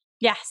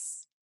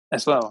 Yes.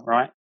 As well,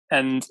 right?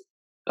 And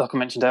like I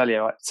mentioned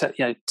earlier,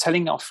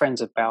 telling our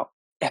friends about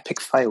epic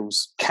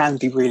fails can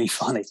be really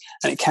funny,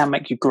 and it can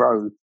make you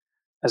grow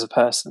as a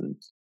person,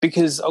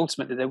 because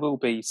ultimately there will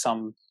be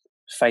some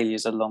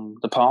failures along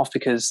the path,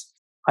 because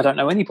I don't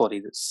know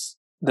anybody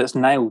that's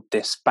nailed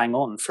this bang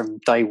on from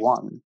day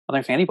one. I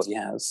don't think anybody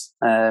has.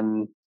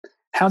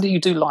 How do you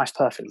do life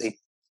perfectly?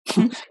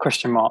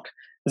 Question mark.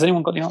 Has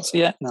anyone got the answer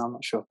yet? No, I'm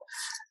not sure.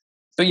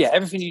 But yeah,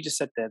 everything you just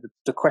said there,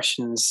 the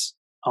questions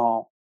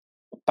are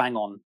bang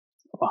on,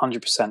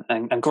 100%,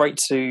 and great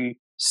to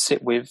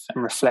sit with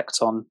and reflect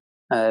on.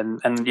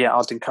 And yeah,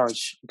 I'd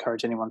encourage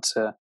anyone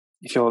to,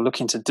 if you're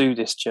looking to do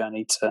this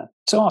journey, to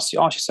ask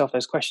yourself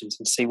those questions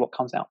and see what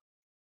comes out.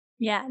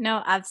 Yeah,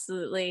 no,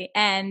 absolutely.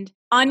 And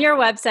on your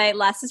website,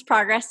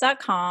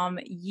 lessisprogress.com,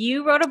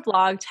 you wrote a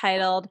blog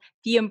titled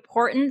The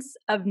Importance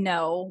of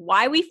No,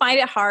 Why We Find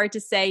It Hard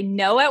to Say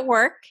No at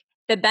Work,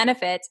 the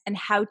Benefits, and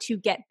How to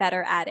Get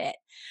Better at It.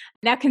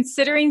 Now,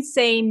 considering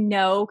saying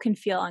no can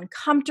feel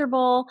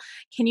uncomfortable,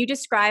 can you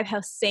describe how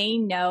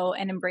saying no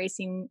and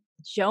embracing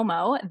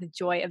JOMO, the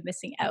joy of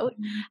missing out,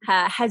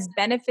 has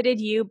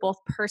benefited you both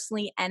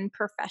personally and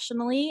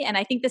professionally? And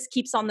I think this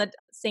keeps on the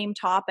same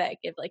topic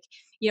of, like,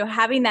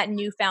 having that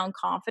newfound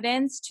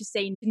confidence to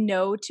say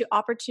no to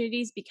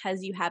opportunities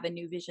because you have a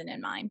new vision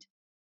in mind.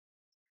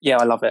 Yeah,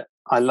 I love it.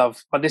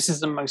 But this is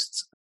the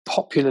most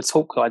popular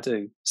talk that I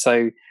do.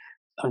 So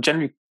I'm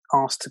generally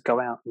asked to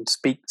go out and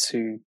speak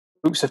to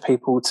groups of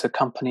people, to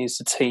companies,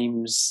 to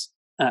teams,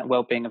 at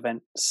wellbeing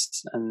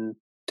events and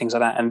things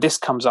like that. And this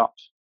comes up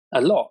a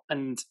lot.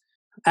 And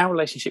our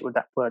relationship with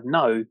that word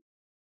no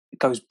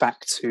goes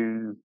back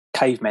to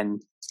cavemen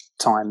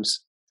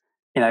times.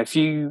 If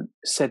you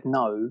said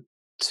no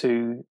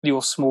to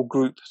your small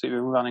group that you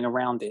were running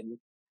around in,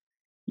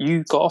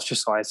 you got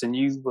ostracized and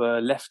you were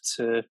left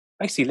to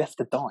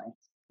die,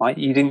 right?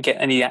 You didn't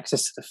get any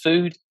access to the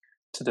food,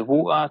 to the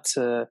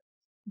water,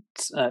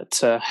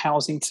 to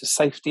housing, to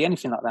safety,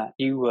 anything like that.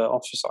 You were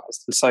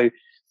ostracized. And so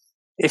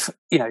if,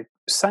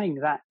 saying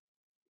that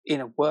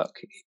in a work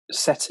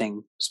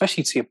setting,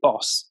 especially to your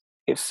boss,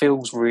 it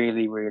feels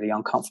really, really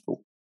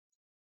uncomfortable.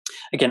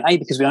 Again,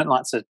 because we don't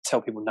like to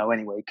tell people no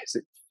anyway,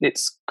 because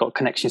it's got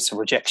connections to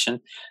rejection.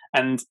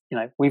 And,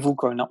 we've all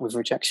grown up with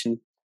rejection.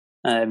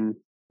 When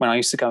I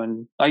used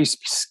to be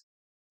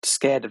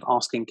scared of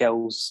asking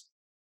girls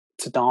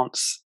to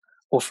dance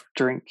or for a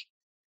drink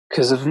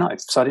because of no.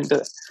 So I didn't do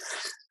it.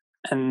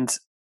 And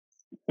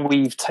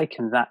we've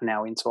taken that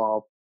now into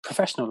our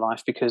professional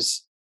life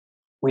because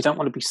we don't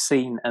want to be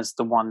seen as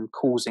the one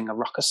causing a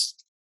ruckus.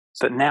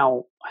 But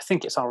now I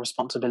think it's our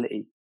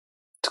responsibility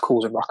to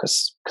cause a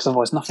ruckus, because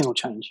otherwise nothing will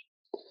change.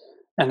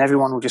 And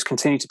everyone will just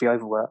continue to be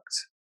overworked,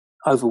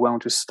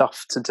 overwhelmed with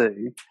stuff to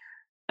do.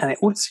 And it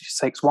all just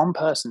takes one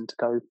person to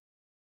go,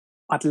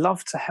 I'd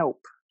love to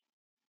help,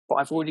 but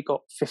I've already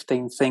got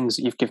 15 things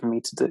that you've given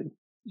me to do.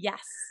 Yes.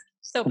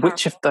 So powerful.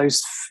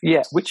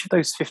 Which of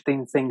those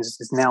 15 things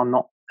is now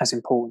not as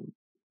important?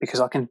 Because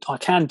I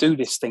can do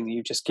this thing that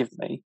you've just given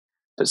me,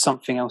 but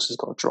something else has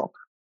got to drop.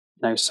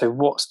 So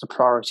what's the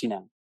priority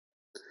now?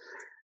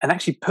 And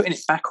actually putting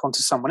it back onto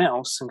someone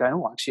else and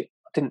going, actually,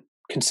 I didn't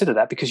consider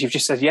that because you've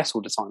just said yes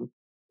all the time.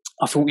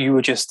 I thought you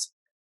were just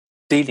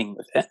dealing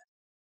with it.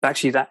 But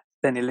actually that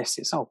then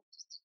elicits,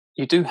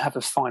 you do have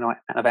a finite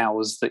amount of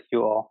hours that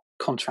you are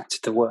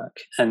contracted to work,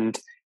 and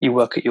you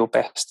work at your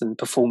best and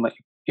perform at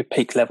your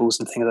peak levels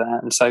and things like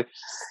that. And so,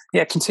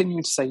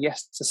 continuing to say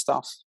yes to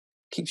stuff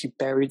keeps you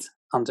buried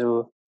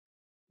under,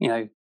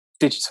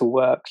 digital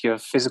work, your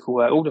physical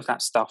work, all of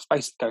that stuff,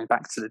 basically going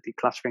back to the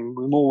decluttering.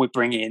 The more we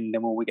bring in, the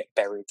more we get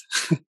buried.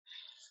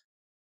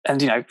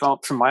 And,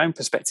 from my own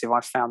perspective,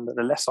 I've found that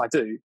the less I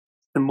do,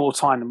 the more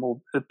time,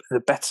 the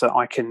better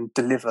I can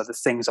deliver the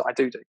things that I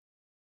do.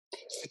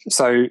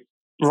 So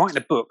writing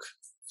a book,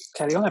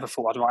 Kelly, I never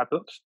thought I'd write a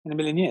book in a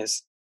million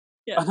years.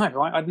 Yeah. I know,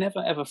 right? I'd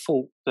never ever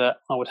thought that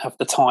I would have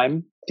the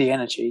time, the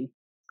energy,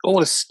 or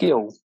the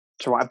skill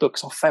to write a book,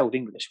 because I failed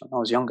English when I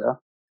was younger.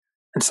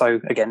 And so,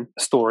 again,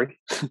 a story.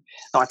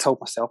 I told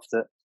myself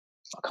that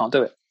I can't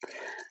do it.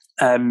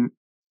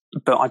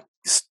 But I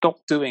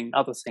stopped doing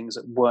other things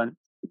that weren't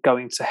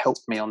going to help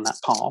me on that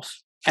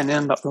path, and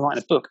then ended up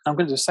writing a book. I'm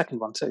going to do a second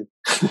one too.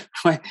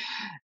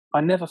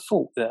 I never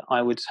thought that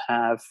I would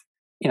have,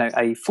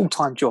 a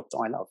full-time job that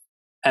I love.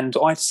 And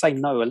I say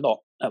no a lot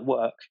at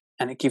work,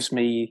 and it gives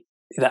me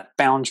that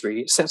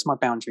boundary. It sets my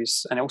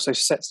boundaries, and it also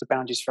sets the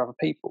boundaries for other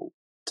people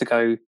to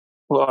go,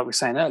 well, like we were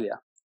saying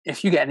earlier,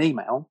 if you get an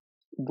email,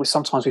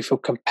 sometimes we feel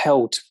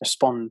compelled to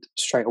respond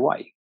straight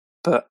away,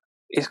 but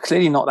it's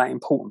clearly not that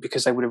important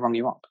because they would have rung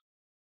you up.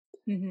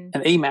 Mm-hmm.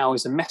 An email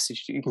is a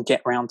message that you can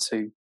get round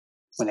to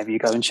whenever you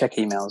go and check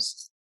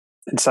emails.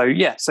 And so,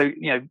 yeah,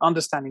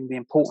 understanding the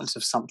importance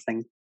of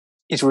something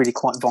is really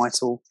quite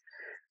vital.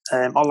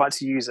 I like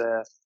to use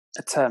a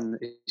term that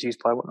is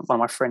used by one of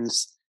my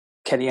friends,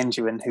 Kelly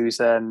Enduin,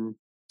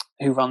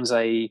 who runs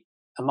a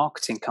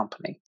marketing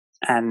company.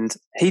 And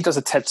he does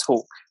a TED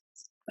talk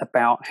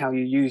about how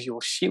you use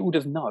your shield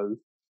of no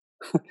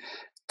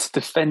to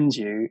defend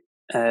you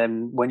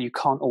when you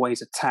can't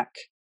always attack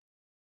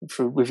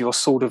with your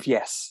sword of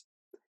yes,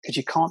 because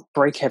you can't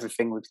break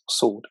everything with your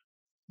sword.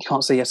 You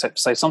can't say yes.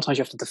 So sometimes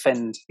you have to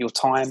defend your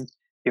time,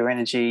 your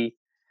energy,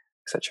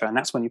 etc. And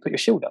that's when you put your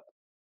shield up.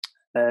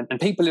 And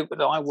people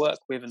that I work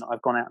with and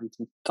I've gone out and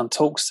done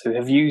talks to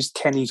have used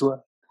Kenny's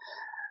work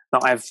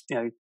that I've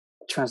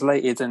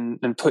translated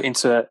and put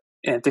into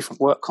different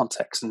work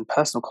contexts and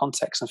personal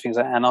contexts and things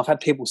like that. And I've had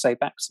people say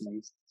back to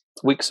me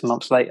weeks and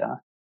months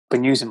later,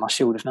 been using my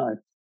shield of no.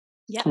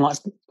 Yeah. I'm like,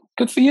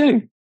 good for you.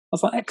 I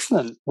was like,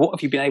 excellent. What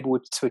have you been able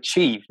to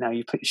achieve now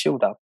you put your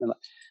shield up? And like,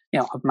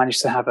 I've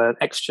managed to have an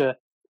extra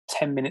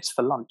 10 minutes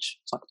for lunch.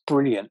 It's like,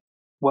 brilliant.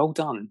 Well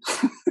done.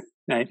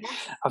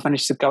 I've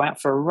managed to go out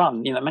for a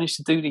run, managed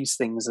to do these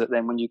things that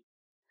then when you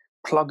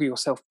plug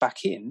yourself back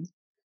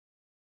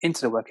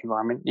into the work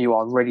environment, you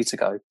are ready to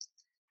go.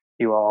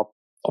 You are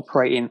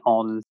operating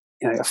on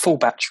a full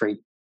battery,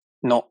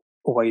 not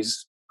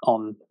always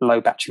on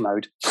low battery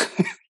mode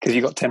because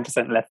you've got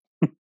 10% left.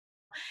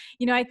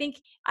 I think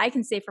I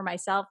can say for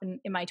myself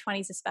in my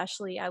 20s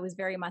especially, I was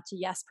very much a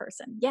yes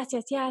person. Yes,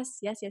 yes, yes,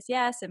 yes, yes,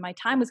 yes. And my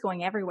time was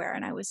going everywhere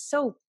and I was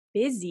so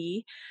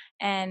busy.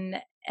 And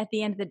at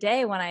the end of the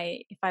day,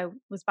 if I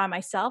was by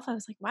myself, I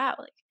was like, wow,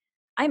 like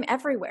I'm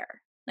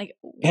everywhere. Like,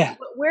 yeah.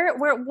 where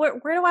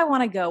do I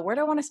want to go? Where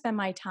do I want to spend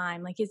my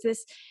time? Like, is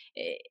this?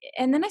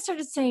 And then I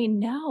started saying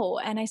no.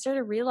 And I started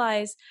to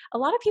realize a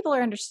lot of people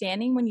are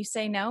understanding when you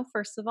say no,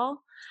 first of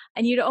all,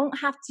 and you don't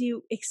have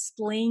to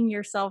explain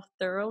yourself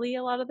thoroughly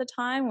a lot of the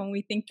time when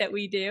we think that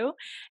we do.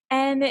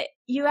 And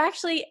you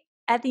actually,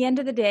 at the end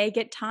of the day,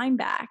 get time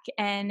back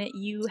and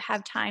you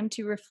have time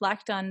to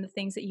reflect on the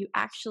things that you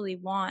actually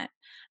want.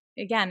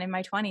 Again, in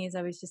my 20s,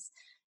 I was just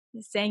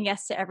saying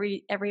yes to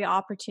every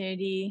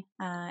opportunity,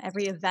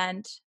 every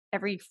event,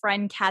 every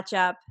friend catch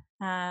up,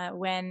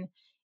 when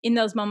in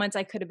those moments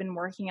I could have been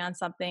working on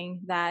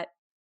something that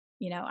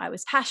I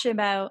was passionate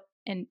about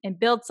and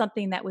build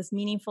something that was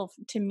meaningful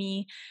to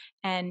me.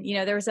 And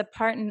there was a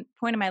point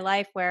in my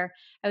life where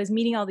I was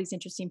meeting all these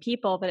interesting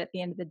people, but at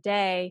the end of the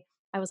day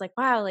I was like,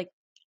 wow, like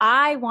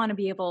I want to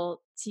be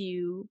able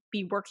to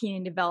be working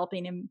and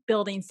developing and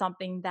building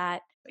something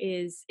that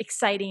is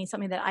exciting,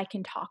 something that I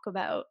can talk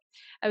about.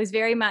 I was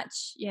very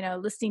much,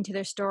 listening to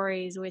their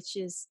stories, which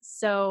is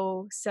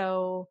so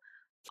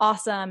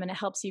awesome and it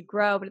helps you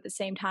grow, but at the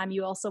same time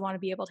you also want to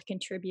be able to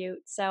contribute.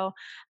 So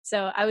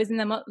I was in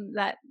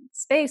that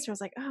space where I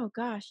was like, oh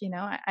gosh,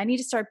 I need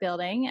to start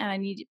building and I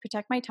need to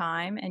protect my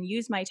time and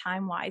use my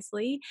time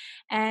wisely.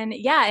 And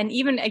and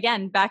even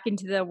again back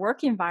into the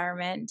work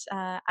environment,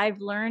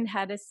 I've learned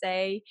how to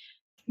say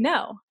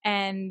no.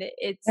 And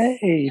it's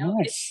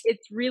nice.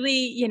 it's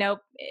really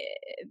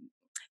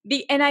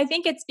and I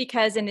think it's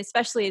because, and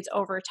especially it's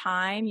over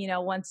time,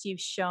 once you've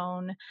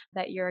shown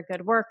that you're a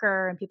good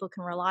worker and people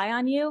can rely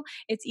on you,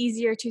 it's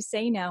easier to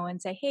say no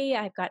and say, hey,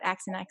 I've got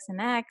X and X and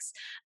X.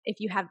 If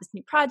you have this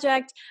new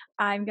project,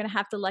 I'm going to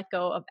have to let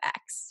go of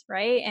X,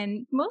 right?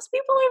 And most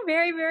people are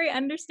very, very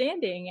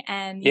understanding.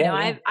 And,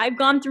 I've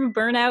gone through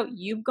burnout,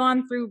 you've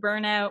gone through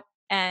burnout,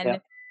 and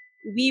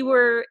we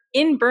were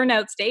in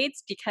burnout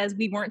states because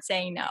we weren't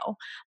saying no.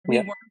 We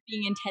weren't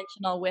being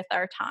intentional with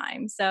our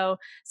time. So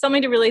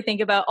something to really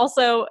think about.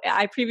 Also,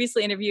 I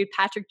previously interviewed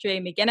Patrick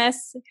J.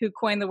 McGinnis, who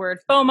coined the word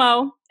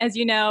FOMO, as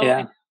you know,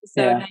 in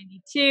episode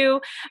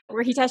 92,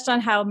 where he touched on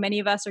how many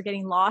of us are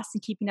getting lost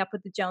and keeping up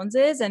with the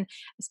Joneses. And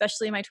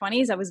especially in my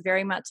 20s, I was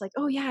very much like,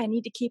 oh yeah, I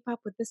need to keep up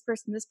with this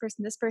person, this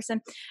person, this person.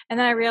 And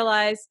then I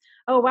realized,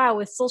 oh wow,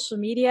 with social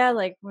media,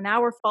 like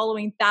now we're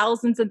following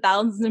thousands and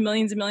thousands and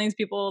millions of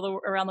people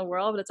around the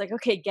world. But it's like,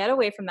 okay, get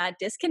away from that,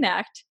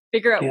 disconnect,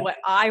 figure out what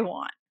I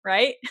want,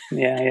 right? I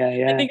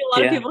think a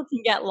lot of people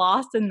can get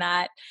lost in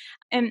that.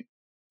 And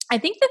I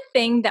think the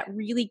thing that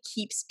really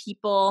keeps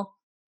people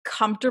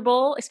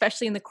comfortable,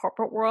 especially in the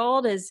corporate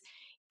world, is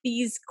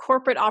these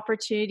corporate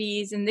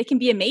opportunities, and they can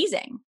be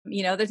amazing.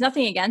 There's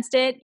nothing against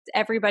it.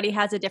 Everybody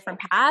has a different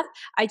path.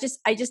 I just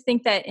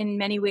think that in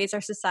many ways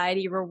our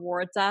society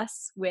rewards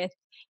us with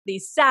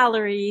these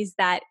salaries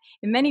that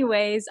in many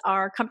ways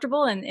are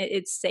comfortable and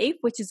it's safe,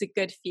 which is a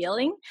good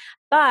feeling.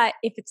 But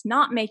if it's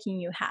not making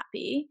you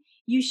happy,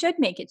 you should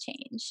make a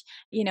change,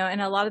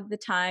 and a lot of the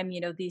time,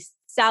 these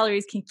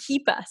salaries can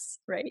keep us,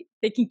 right?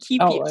 They can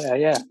keep you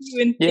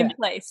in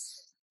place.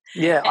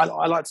 Yeah,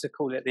 I like to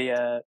call it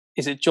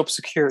is it job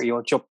security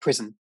or job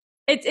prison?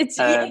 It's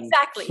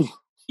exactly.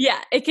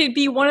 Yeah, it could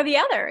be one or the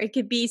other. It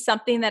could be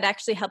something that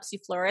actually helps you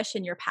flourish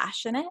and you're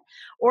passionate,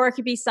 or it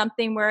could be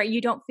something where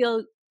you don't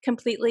feel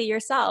completely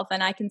yourself.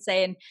 And I can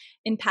say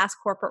in past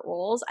corporate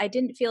roles, I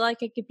didn't feel like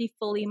I could be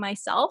fully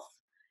myself.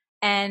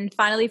 And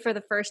finally, for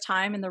the first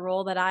time in the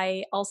role that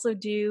I also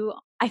do,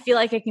 I feel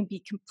like I can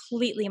be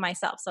completely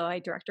myself. So I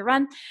direct a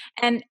run,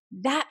 and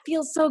that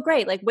feels so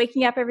great. Like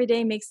waking up every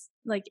day makes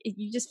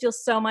you just feel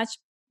so much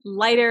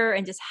lighter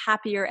and just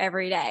happier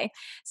every day.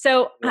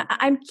 So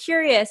I'm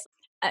curious,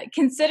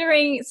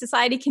 considering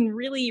society can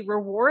really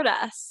reward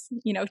us,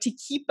 to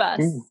keep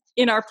us Mm.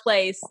 in our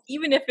place,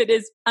 even if it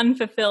is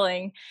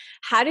unfulfilling.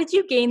 How did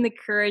you gain the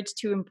courage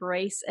to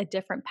embrace a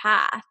different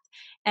path?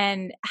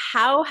 And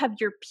how have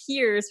your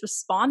peers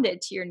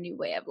responded to your new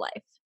way of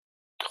life?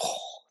 Oh,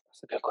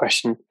 that's a good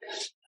question.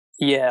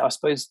 Yeah, I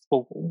suppose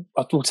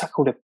we'll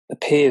tackle the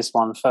peers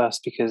one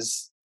first,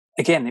 because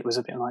again, it was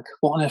a bit like,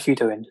 what on earth are you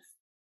doing?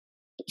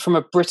 From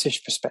a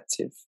British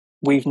perspective,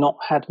 we've not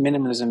had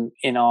minimalism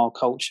in our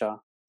culture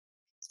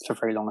for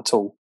very long at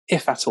all,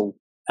 if at all.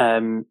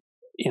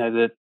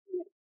 The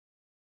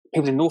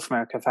people in North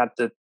America have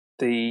had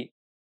the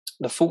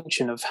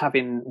fortune of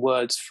having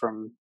words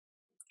from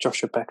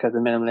Joshua Becker, the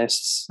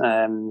minimalists,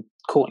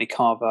 Courtney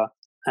Carver,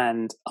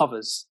 and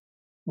others.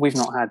 We've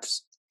not had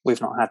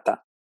that.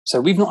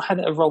 So we've not had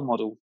a role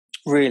model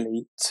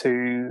really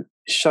to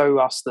show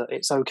us that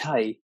it's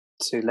okay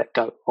to let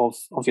go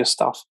of your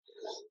stuff.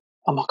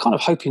 I'm kind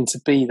of hoping to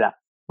be that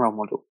role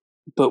model,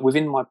 but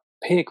within my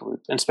peer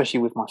group, and especially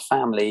with my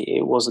family,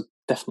 it was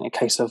definitely a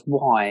case of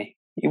why.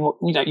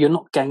 You're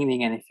not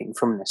gaining anything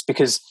from this,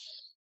 because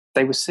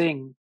they were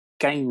seeing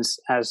gains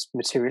as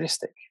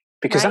materialistic,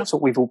 because that's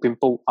what we've all been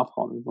brought up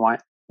on,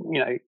 right?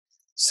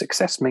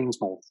 Success means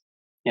more.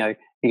 You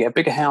get a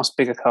bigger house,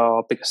 bigger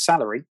car, bigger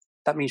salary.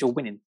 That means you're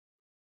winning.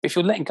 If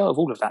you're letting go of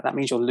all of that, that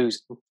means you're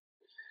losing.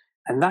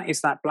 And that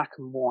is that black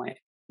and white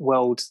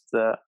world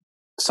that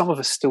some of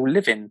us still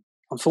live in,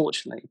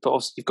 unfortunately. But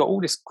obviously, you've got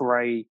all this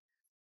grey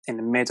in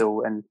the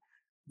middle, and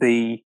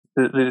the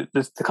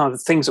kind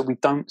of things that we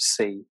don't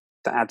see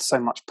that add so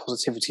much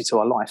positivity to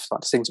our life,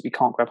 like the things that we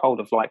can't grab hold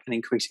of, like an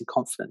increase in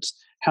confidence.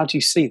 How do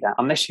you see that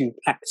unless you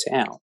act it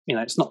out?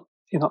 It's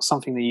not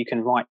something that you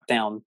can write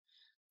down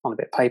on a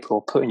bit of paper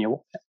or put in your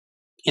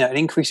wallet. An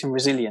increase in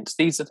resilience.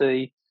 These are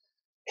the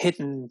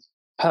hidden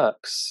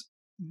perks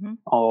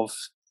of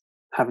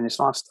having this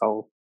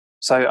lifestyle.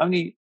 So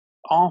only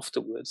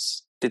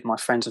afterwards did my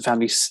friends and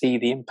family see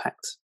the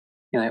impact,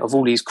 of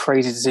all these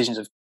crazy decisions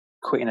of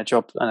quitting a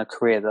job and a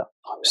career that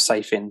I was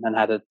safe in and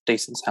had a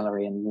decent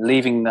salary, and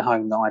leaving the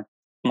home that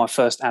my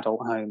first adult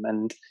home,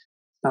 and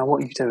now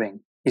what are you doing?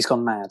 He's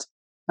gone mad.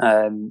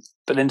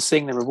 But then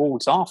seeing the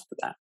rewards after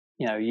that,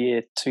 a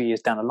year, 2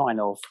 years down the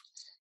line of,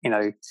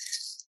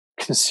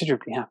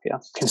 considerably happier,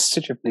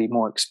 considerably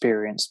more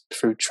experienced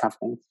through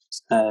traveling,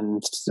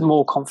 and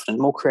more confident,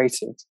 more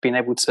creative, being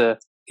able to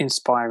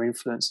inspire,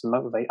 influence, and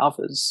motivate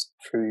others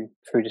through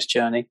this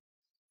journey.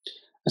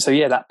 And so,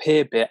 that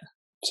peer bit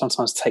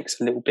sometimes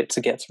takes a little bit to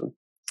get through.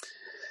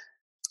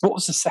 What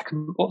was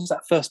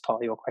that first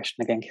part of your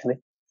question again, Kelly?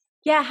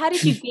 Yeah, how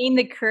did you gain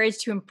the courage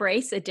to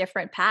embrace a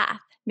different path?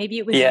 Maybe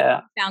it was you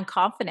found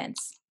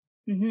confidence.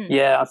 Mm-hmm.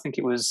 Yeah, I think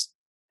it was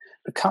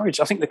the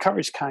courage. I think the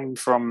courage came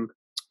from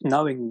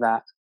knowing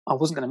that I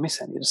wasn't going to miss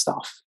any of the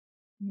stuff.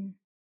 Mm.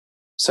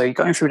 So you're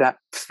going through that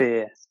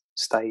fear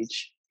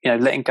stage,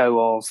 letting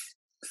go of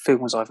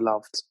films I've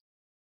loved,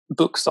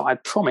 books that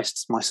I'd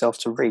promised myself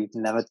to read,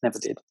 never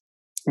did.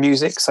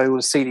 Music, so all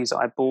the CDs that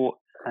I bought,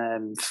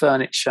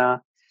 furniture,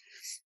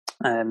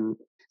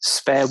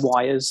 spare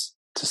wires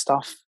to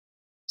stuff.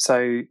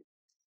 So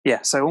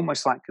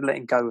almost like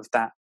letting go of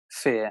that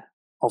fear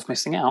of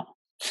missing out.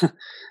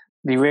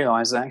 You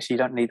realise that actually you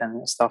don't need any of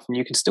that stuff, and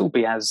you can still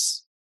be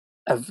as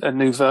a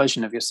new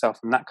version of yourself.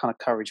 And that kind of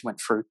courage went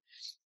through.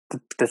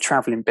 The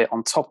travelling bit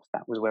on top of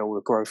that was where all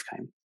the growth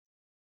came.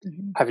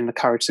 Mm-hmm. Having the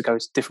courage to go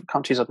to different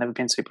countries I'd never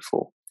been to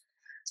before,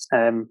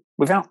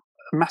 without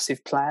a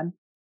massive plan,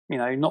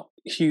 not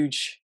a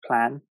huge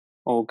plan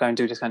or go and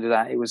do this, go and do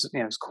that. It was,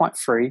 it was quite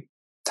free.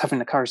 Having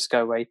the courage to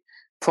go away,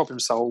 problem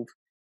solve,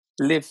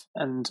 live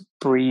and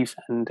breathe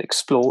and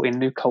explore in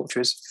new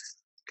cultures,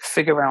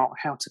 figure out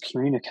how to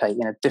communicate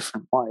in a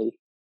different way.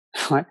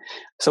 Right?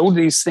 So all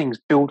these things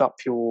build up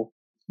your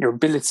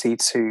ability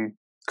to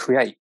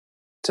create,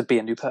 to be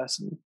a new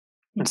person.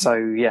 And so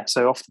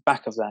off the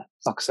back of that,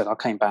 like I said, I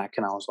came back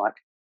and I was like,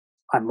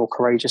 I'm more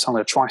courageous. I'm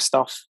going to try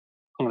stuff.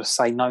 I'm going to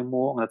say no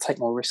more. I'm going to take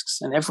more risks.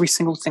 And every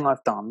single thing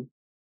I've done,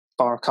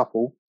 bar a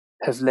couple,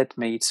 have led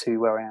me to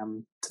where I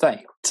am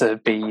today, to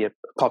be a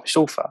published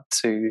author,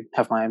 to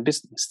have my own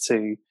business,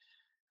 to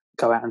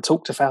go out and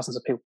talk to thousands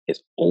of people.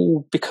 It's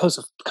all because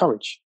of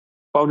courage.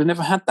 But I would have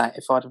never had that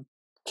if I'd have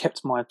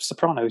kept my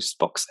Sopranos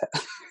box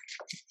set.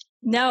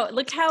 No,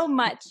 look how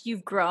much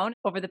you've grown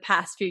over the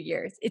past few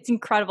years. It's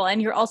incredible.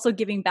 And you're also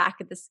giving back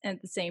at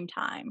the same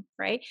time,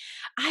 right?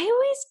 I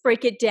always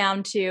break it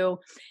down to,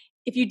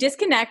 if you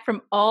disconnect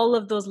from all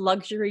of those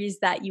luxuries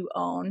that you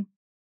own,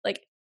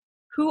 like,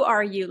 who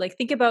are you? Like,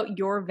 think about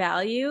your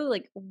value.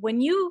 Like, when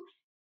you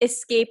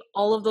escape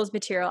all of those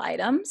material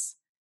items.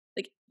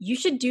 Like, you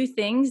should do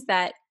things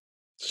that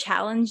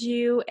challenge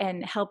you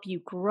and help you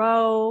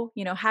grow,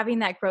 having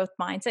that growth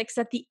mindset. Because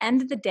at the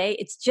end of the day,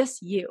 it's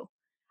just you.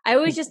 I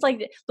always just like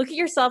to look at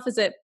yourself as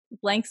a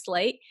blank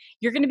slate.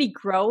 You're going to be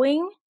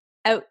growing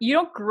out. You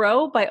don't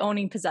grow by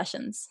owning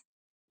possessions.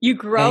 You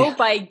grow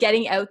by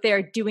getting out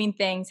there, doing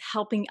things,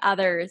 helping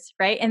others,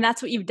 right? And that's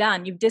what you've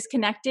done. You've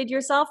disconnected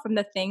yourself from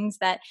the things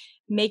that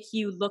make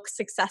you look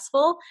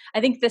successful.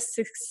 I think the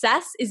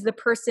success is the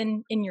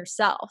person in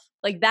yourself.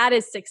 Like, that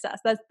is success.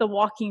 That's the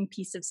walking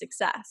piece of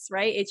success,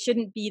 right? It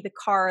shouldn't be the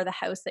car or the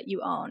house that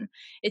you own.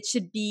 It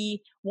should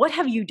be, what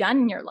have you done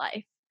in your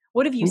life?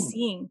 What have you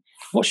seen?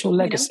 What's your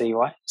legacy,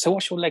 right? So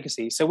what's your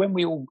legacy? So when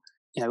we all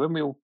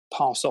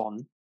pass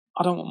on,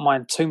 I don't want my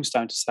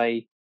tombstone to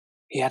say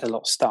he had a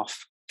lot of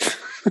stuff.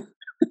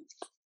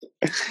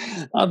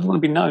 I'd want to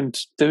be known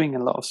to doing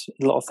a lot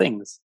of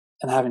things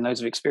and having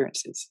loads of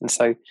experiences. And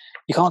so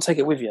you can't take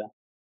it with you.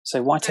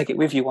 So why take it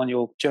with you on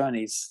your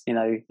journeys,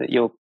 when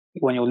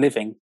you're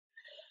living?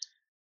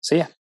 So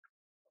yeah.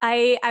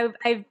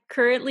 I've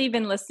currently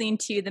been listening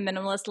to the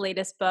Minimalist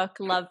latest book,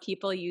 Love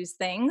People, Use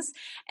Things.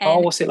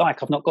 And what's it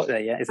like? I've not got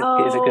there yet. Is it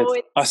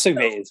good? I assume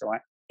it is,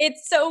 right?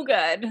 It's so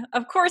good.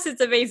 Of course,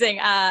 it's amazing.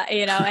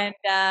 And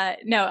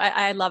no,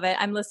 I love it.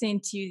 I'm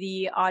listening to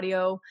the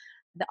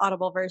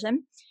Audible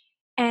version.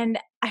 And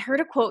I heard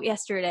a quote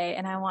yesterday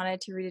and I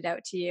wanted to read it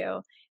out to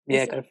you.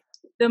 Yeah, go.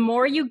 The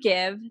more you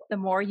give, the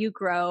more you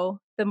grow.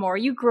 The more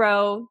you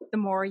grow, the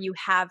more you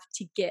have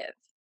to give.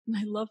 And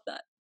I love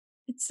that.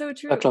 It's so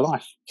true. Circle of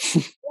life.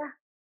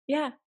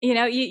 Yeah.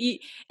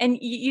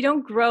 You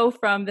don't grow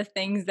from the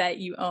things that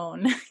you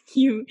own.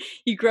 You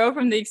grow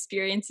from the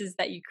experiences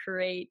that you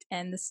create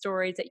and the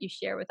stories that you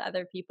share with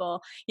other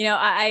people. When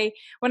I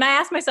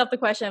ask myself the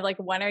question of like,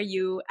 when are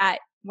you at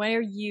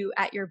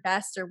your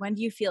best, or when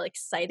do you feel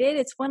excited?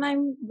 It's when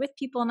I'm with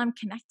people and I'm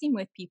connecting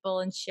with people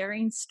and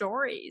sharing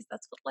stories.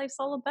 That's what life's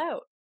all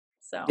about.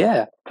 So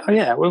yeah. Oh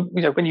yeah. Well,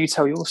 when you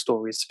tell your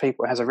stories to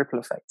people, it has a ripple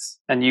effect,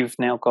 and you've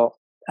now got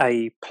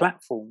a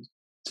platform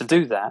to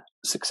do that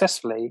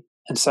successfully.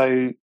 And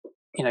so,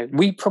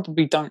 we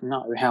probably don't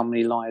know how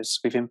many lives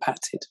we've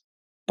impacted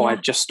by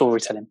just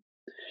storytelling,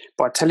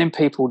 by telling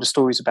people the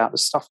stories about the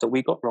stuff that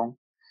we got wrong,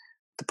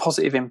 the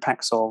positive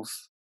impacts of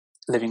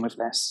living with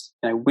less.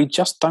 We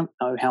just don't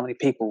know how many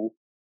people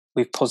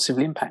we've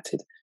positively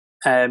impacted.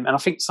 And I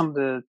think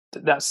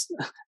that's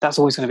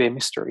always going to be a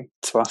mystery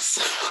to us.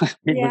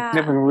 We're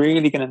never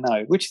really going to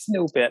know, which is a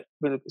little bit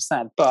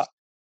sad. But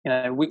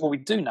what we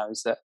do know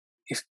is that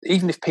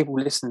even if people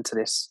listen to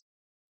this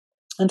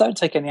and don't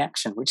take any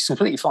action, which is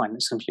completely fine,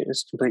 it's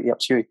completely up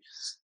to you.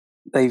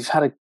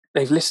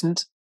 They've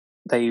listened,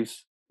 they've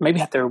maybe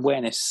had their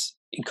awareness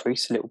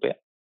increase a little bit.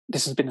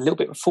 This has been a little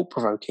bit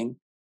thought-provoking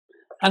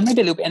and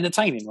maybe a little bit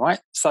entertaining, right?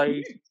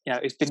 So,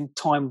 it's been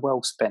time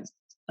well spent.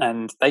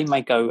 And they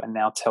may go and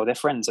now tell their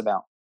friends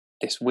about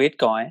this weird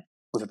guy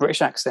with a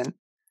British accent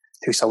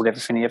who sold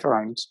everything he ever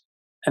owned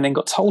and then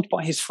got told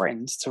by his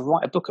friends to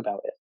write a book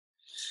about it.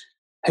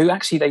 Who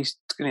actually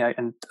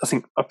and I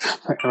think I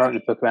wrote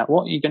a book about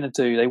what are you going to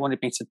do? They wanted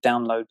me to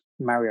download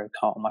Mario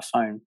Kart on my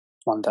phone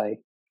one day.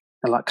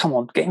 They're like, come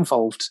on, get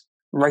involved,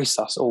 race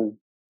us all.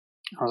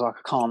 I was like,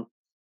 I can't.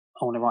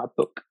 I want to write a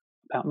book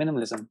about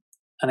minimalism.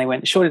 And they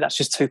went, surely that's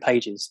just 2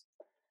 pages.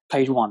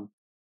 Page 1,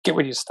 get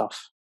rid of your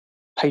stuff.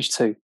 Page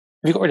 2, have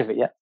you got rid of it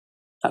yet?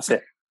 That's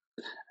it.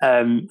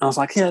 I was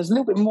like, yeah, there's a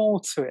little bit more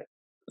to it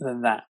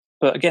than that.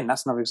 But again,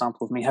 that's another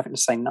example of me having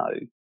to say no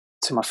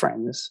to my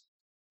friends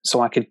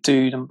so I could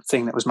do the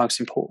thing that was most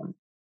important.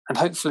 And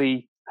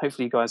hopefully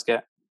you guys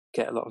get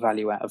a lot of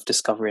value out of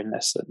discovering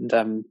this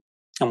and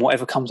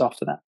whatever comes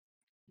after that.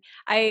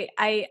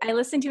 I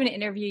listened to an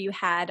interview you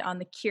had on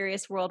the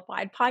Curious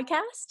Worldwide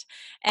podcast.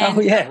 And,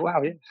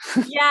 wow, yeah.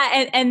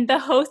 Yeah, and the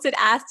host had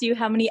asked you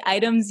how many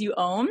items you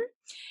own,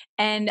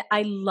 and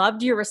I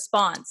loved your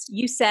response.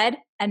 You said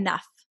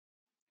enough.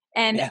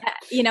 And,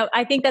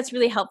 I think that's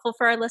really helpful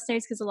for our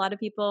listeners because a lot of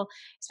people,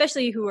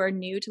 especially who are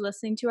new to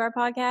listening to our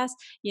podcast,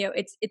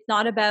 it's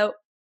not about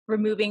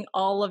removing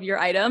all of your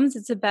items.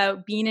 It's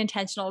about being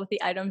intentional with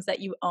the items that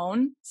you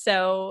own.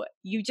 So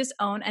you just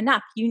own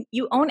enough.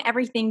 You own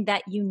everything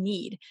that you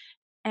need.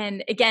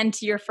 And again,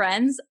 to your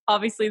friends,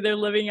 obviously they're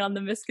living on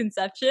the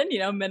misconception,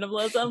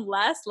 minimalism,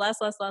 less.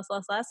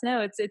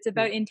 No, it's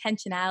about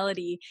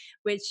intentionality,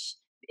 which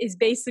is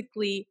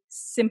basically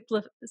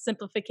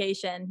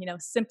simplification,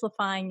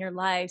 simplifying your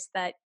lives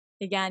that,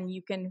 again,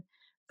 you can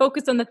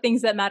focus on the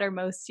things that matter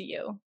most to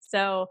you.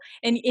 So,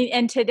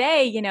 and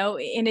today,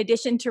 in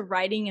addition to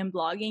writing and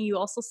blogging, you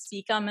also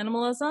speak on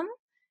minimalism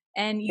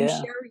and you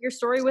share your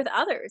story with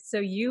others.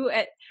 So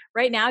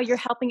right now you're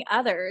helping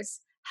others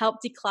help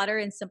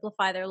declutter and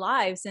simplify their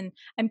lives. And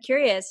I'm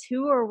curious,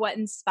 who or what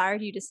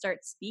inspired you to start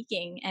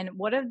speaking, and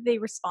what have the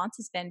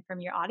responses been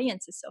from your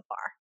audiences so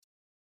far?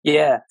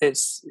 Yeah,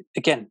 this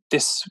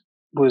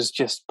was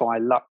just by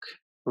luck,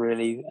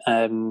 really.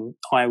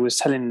 I was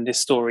telling this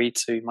story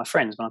to my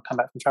friends when I come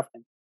back from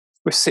traveling.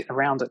 We're sitting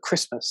around at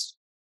Christmas,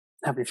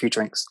 having a few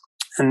drinks.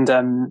 And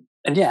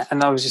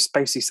and I was just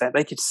basically saying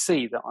they could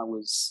see that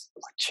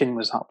my chin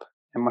was up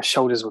and my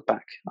shoulders were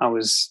back. I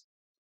was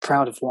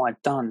proud of what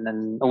I'd done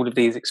and all of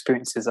these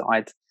experiences that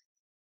I'd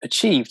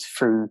achieved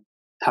through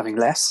having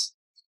less,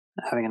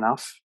 having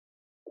enough,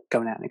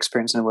 going out and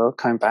experiencing the world,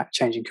 coming back,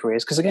 changing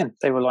careers. Because again,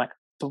 they were like,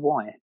 but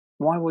why?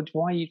 Why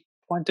are you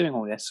doing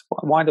all this?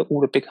 Why do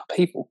all the big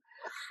people?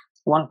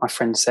 One of my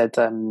friends said,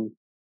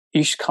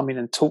 you should come in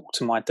and talk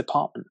to my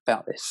department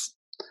about this.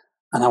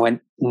 And I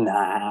went,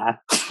 nah.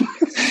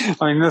 I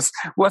mean, that's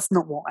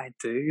not what I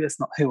do. That's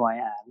not who I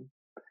am.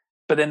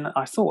 But then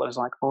I thought, I was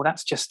like, well,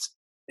 that's just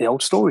the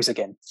old stories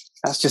again.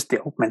 That's just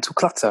the old mental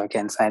clutter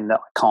again, saying that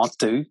I can't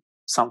do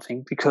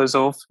something because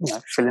of,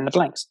 fill in the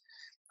blanks.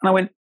 And I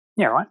went,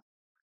 yeah, right.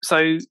 So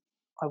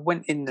I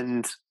went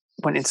into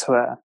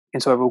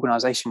our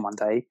organisation one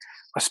day.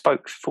 I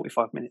spoke for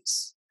 45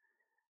 minutes.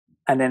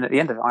 And then at the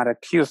end of it, I had a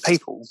queue of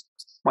people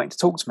waiting to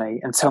talk to me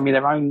and tell me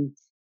their own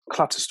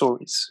clutter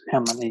stories,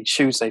 how many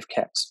shoes they've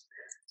kept,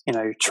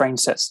 train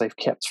sets they've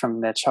kept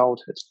from their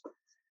childhood,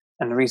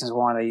 and the reasons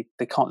why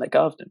they can't let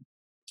go of them.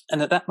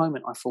 And at that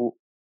moment, I thought,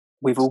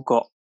 we've all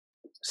got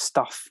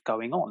stuff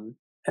going on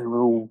and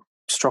we're all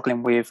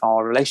struggling with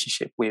our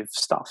relationship with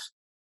stuff.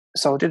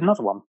 So I did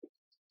another one.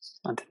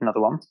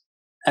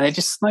 And it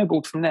just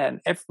snowballed from there. And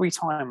every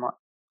time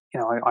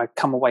I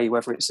come away,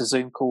 whether it's a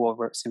Zoom call or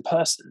whether it's in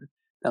person,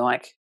 they're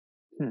like,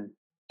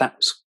 that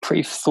was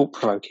pretty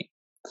thought-provoking.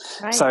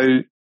 Right.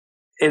 So,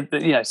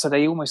 so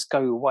they almost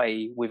go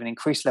away with an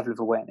increased level of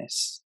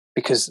awareness,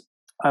 because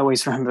I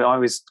always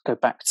go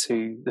back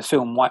to the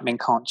film White Men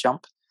Can't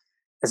Jump.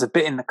 There's a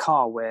bit in the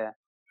car where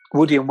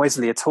Woody and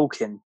Wesley are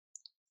talking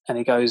and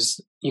he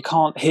goes, you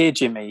can't hear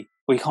Jimmy,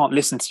 or you can't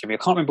listen to Jimmy. I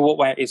can't remember what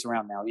way it is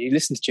around now. You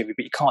listen to Jimmy,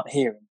 but you can't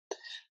hear him.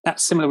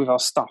 That's similar with our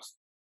stuff.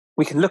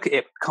 We can look at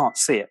it, but can't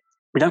see it.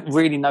 We don't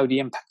really know the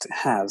impact it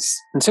has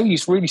until you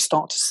really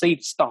start to see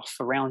the stuff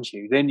around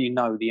you. Then you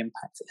know the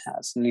impact it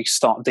has, and you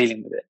start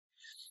dealing with it.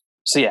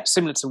 So yeah,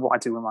 similar to what I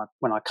do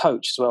when I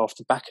coach as well. Off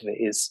the back of it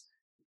is,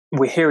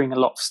 we're hearing a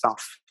lot of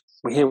stuff.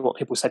 We hear what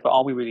people say, but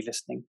are we really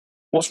listening?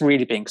 What's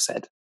really being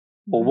said,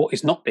 or what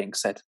is not being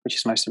said, which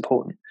is most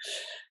important.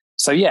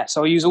 So yeah,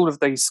 so I use all of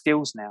these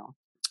skills now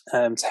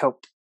to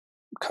help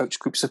coach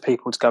groups of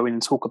people to go in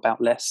and talk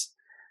about less.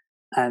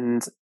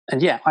 And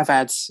yeah, I've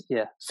had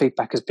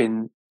feedback has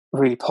been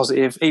really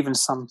positive, even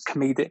some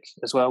comedic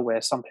as well, where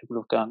some people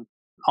have gone,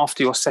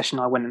 after your session,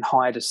 I went and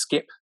hired a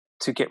skip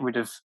to get rid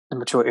of the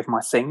majority of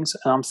my things.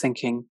 And I'm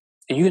thinking,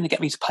 are you going to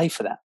get me to pay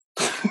for that?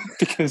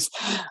 Because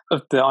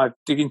I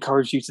did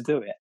encourage you to do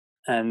it.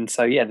 And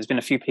so, yeah, there's been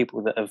a few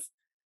people that have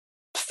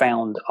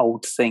found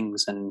old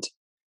things and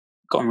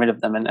gotten rid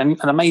of them, and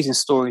amazing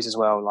stories as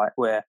well, like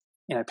where,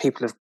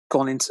 people have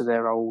gone into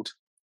their old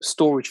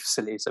storage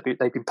facilities that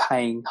they've been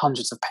paying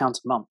hundreds of pounds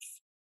a month,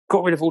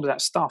 got rid of all of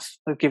that stuff,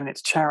 they've given it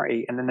to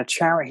charity, and then the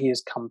charity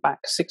has come back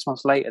 6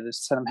 months later to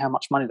tell them how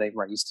much money they've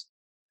raised.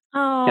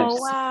 Oh,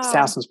 wow.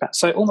 Thousands of pounds.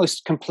 So it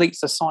almost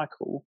completes the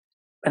cycle.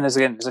 And there's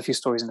a few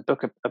stories in the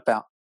book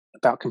about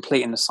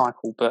completing the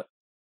cycle. But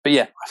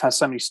yeah, I've had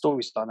so many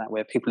stories like that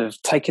where people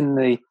have taken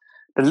the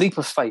leap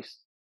of faith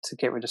to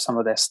get rid of some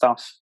of their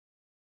stuff,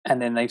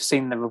 and then they've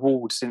seen the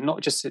rewards,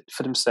 not just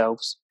for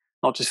themselves,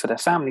 not just for their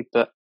family,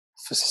 but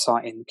for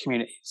society and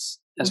communities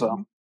as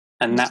well.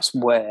 And that's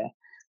where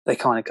they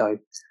kind of go,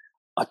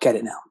 I get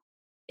it now.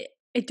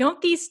 Don't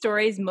these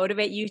stories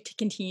motivate you to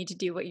continue to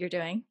do what you're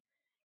doing?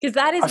 Because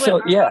that is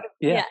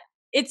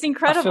it's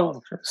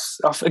incredible.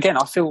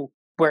 I feel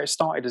where it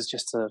started as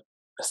just a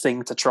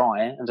thing to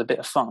try and a bit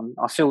of fun.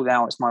 I feel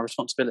now it's my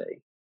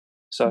responsibility.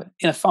 So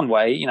in a fun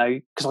way,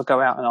 because I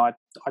go out and I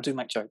do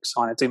make jokes,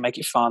 I do make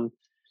it fun,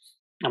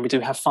 and we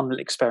do have fun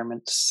little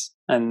experiments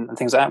and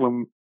things like that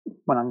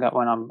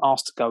when I'm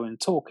asked to go and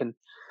talk,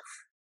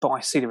 but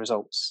I see the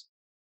results,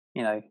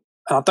 and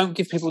I don't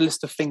give people a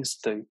list of things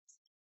to do,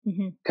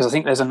 because I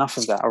think there's enough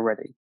of that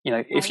already.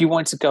 If you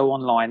want to go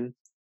online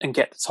and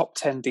get the top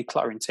 10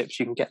 decluttering tips,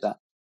 you can get that.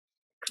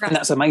 Correct. And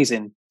that's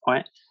amazing,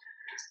 right?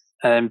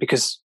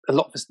 Because a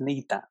lot of us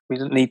need that. We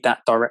don't need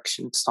that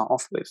direction to start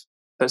off with.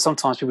 But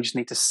sometimes people just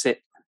need to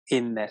sit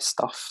in their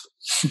stuff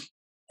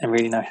and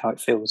really know how it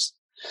feels.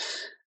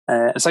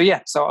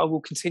 So I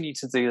will continue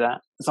to do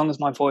that. As long as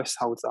my voice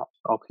holds up,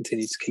 I'll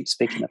continue to keep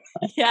speaking about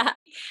it. Yeah.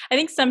 I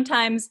think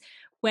sometimes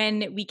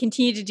when we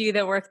continue to do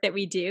the work that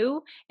we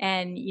do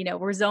and,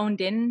 we're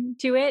zoned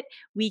into it,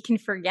 we can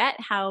forget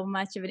how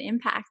much of an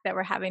impact that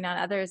we're having on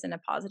others in a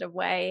positive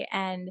way.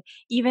 And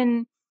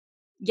even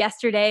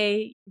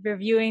yesterday,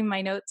 reviewing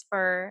my notes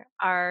for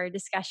our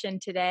discussion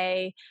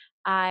today,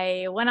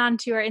 I went on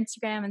to our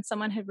Instagram and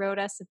someone had wrote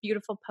us a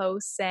beautiful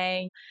post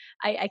saying,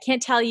 I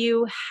can't tell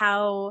you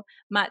how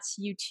much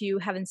you two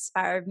have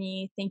inspired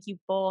me. Thank you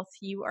both.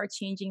 You are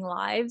changing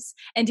lives.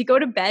 And to go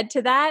to bed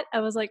to that, I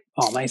was like,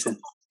 oh, amazing.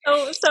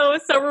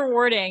 So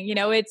rewarding.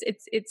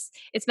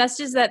 It's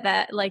messages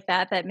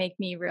that make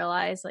me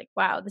realize like,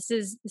 wow, this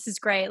is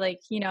great. Like,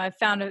 I've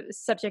found a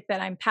subject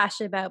that I'm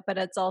passionate about, but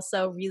it's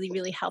also really,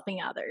 really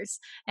helping others.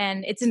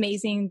 And it's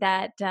amazing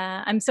that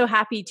I'm so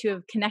happy to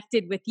have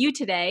connected with you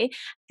today,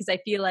 because I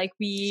feel like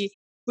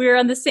we're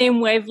on the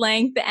same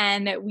wavelength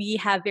and we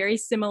have very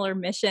similar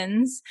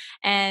missions.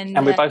 And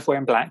we're both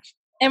wearing black.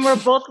 And we're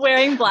both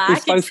wearing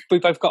black. We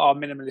both got our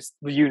minimalist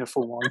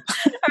uniform on.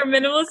 Our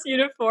minimalist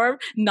uniform.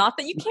 Not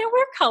that you can't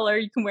wear color.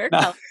 You can wear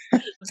color.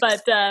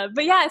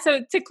 But yeah, so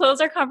to close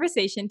our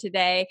conversation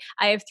today,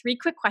 I have 3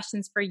 quick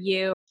questions for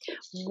you.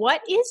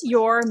 What is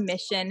your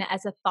mission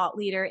as a thought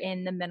leader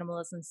in the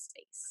minimalism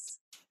space?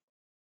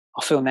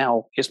 I feel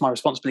now it's my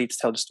responsibility to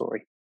tell the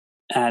story.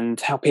 And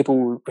how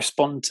people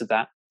respond to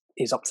that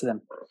is up to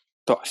them.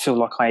 But I feel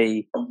like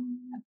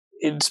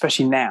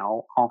especially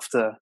now,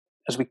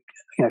 as we,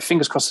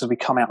 fingers crossed, as we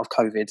come out of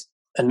COVID,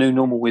 a new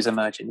normal is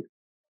emerging,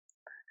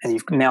 and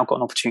you've now got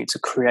an opportunity to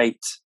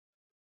create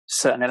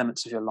certain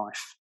elements of your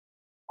life.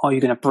 Are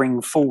you going to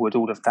bring forward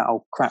all of that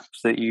old crap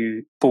that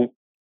you bought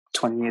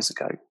 20 years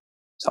ago?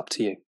 It's up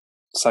to you.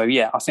 So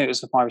yeah, I think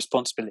it's my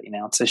responsibility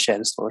now to share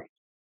the story.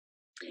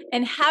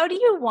 And how do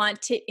you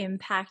want to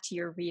impact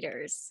your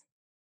readers?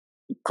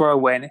 Grow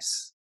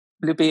awareness.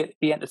 It'll be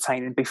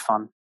entertaining, be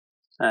fun.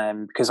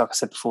 Because like I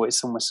said before,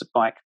 it's almost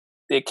like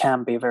it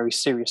can be a very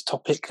serious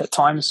topic at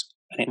times,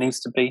 and it needs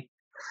to be.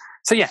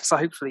 So yeah, so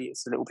hopefully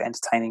it's a little bit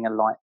entertaining, a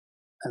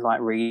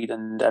light read,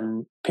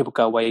 and people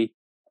go away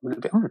a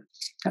little bit,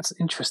 that's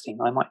interesting.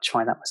 I might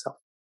try that myself.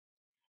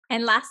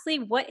 And lastly,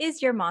 what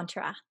is your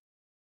mantra?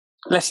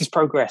 Less is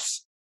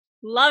progress.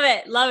 Love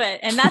it.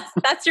 And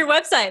that's your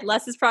website,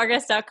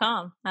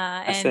 lessisprogress.com.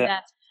 That's it.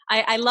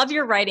 I love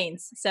your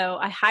writings. So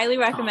I highly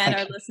recommend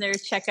our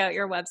listeners check out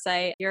your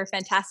website. You're a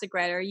fantastic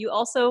writer. You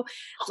also,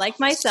 like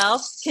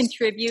myself,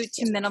 contribute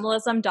to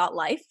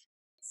minimalism.life.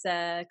 It's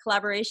a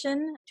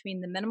collaboration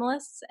between the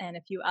minimalists and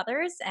a few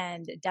others,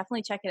 and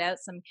definitely check it out.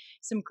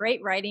 Some great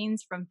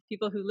writings from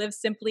people who live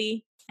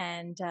simply,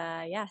 and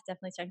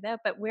definitely check it out.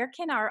 But where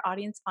can our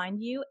audience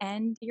find you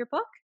and your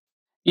book?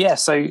 Yeah,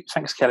 so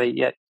thanks, Kelly.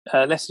 Yeah,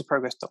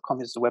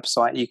 lessisprogress.com is the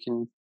website. You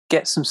can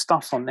get some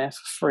stuff on there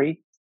for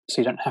free,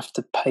 so you don't have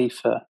to pay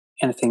for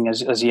anything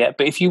as yet.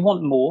 But if you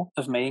want more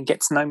of me and get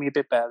to know me a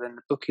bit better, then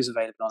the book is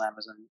available on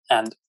Amazon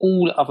and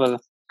all other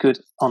good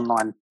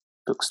online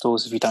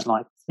bookstores if you don't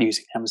like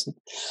using Amazon.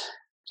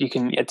 You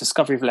can,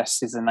 Discovery of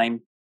Less is the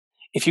name.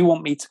 If you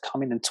want me to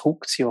come in and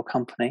talk to your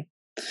company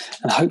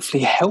and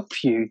hopefully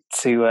help you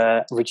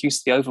to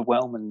reduce the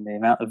overwhelm and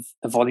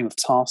the volume of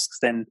tasks,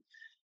 then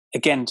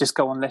again, just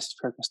go on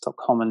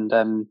lessisprogress.com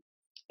and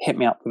hit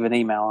me up with an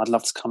email. I'd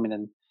love to come in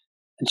and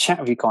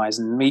chat with you guys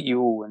and meet you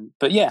all.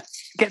 But yeah,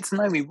 get to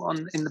know me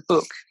in the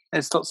book.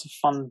 There's lots of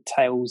fun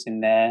tales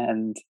in there,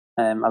 and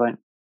I don't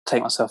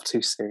take myself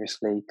too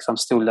seriously because I'm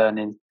still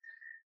learning.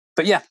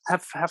 But yeah,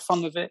 have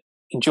fun with it,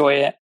 enjoy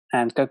it,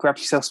 and go grab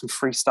yourself some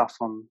free stuff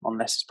on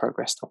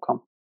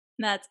lessisprogress.com.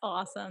 That's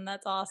awesome.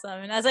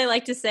 And as I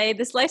like to say,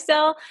 this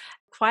lifestyle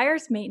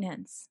requires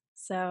maintenance.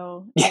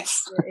 So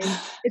yes,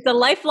 it's a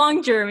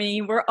lifelong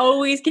journey. We're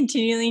always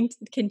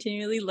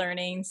continually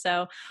learning.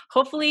 So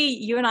hopefully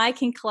you and I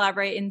can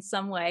collaborate in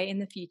some way in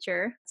the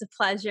future. It's a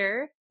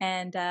pleasure,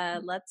 and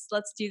let's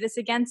do this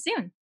again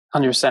soon.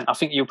 100%. I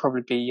think you'll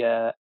probably be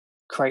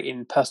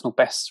creating personal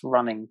bests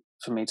running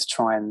for me to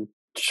try and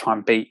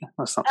beat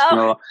or something.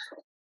 Oh.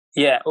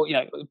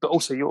 But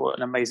also you're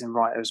an amazing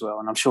writer as well,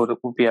 and I'm sure that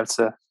we'll be able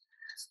to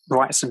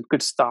write some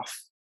good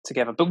stuff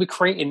together. But we're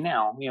creating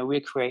now. We're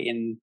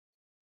creating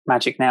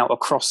magic now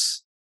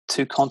across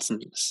 2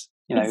 continents.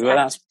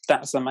 Exactly.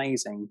 That's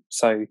amazing.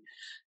 So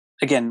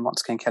again,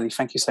 once again, Kelly,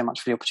 thank you so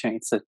much for the opportunity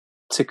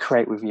to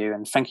create with you,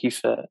 and thank you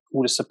for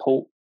all the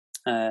support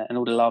and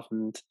all the love,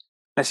 and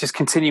let's just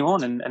continue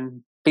on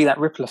and be that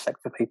ripple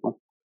effect for people.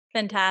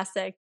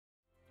 Fantastic.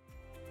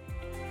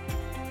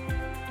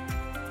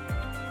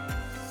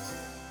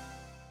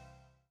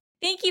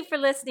 Thank you for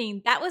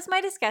listening. That was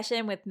my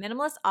discussion with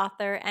minimalist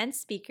author and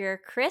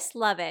speaker Chris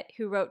Lovett,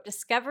 who wrote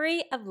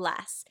Discovery of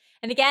Less.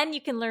 And again,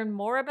 you can learn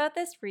more about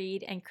this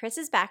read and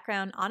Chris's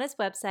background on his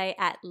website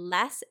at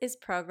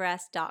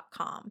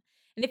lessisprogress.com.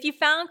 And if you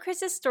found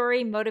Chris's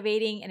story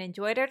motivating and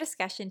enjoyed our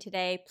discussion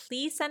today,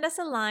 please send us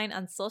a line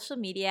on social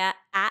media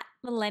at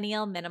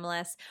Millennial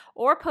Minimalist,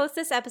 or post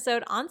this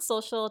episode on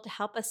social to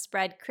help us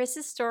spread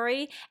Chris's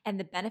story and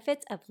the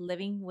benefits of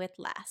living with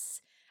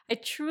less. I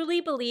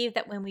truly believe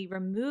that when we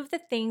remove the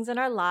things in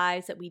our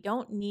lives that we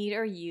don't need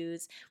or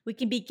use, we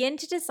can begin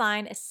to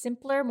design a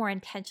simpler, more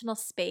intentional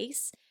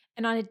space.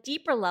 And on a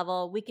deeper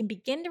level, we can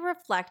begin to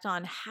reflect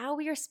on how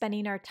we are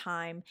spending our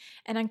time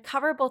and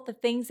uncover both the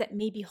things that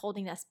may be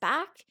holding us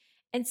back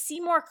and see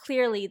more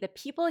clearly the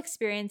people,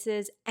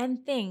 experiences,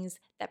 and things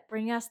that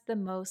bring us the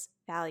most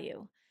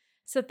value.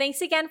 So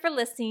thanks again for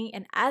listening.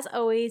 And as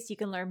always, you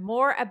can learn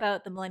more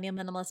about the Millennial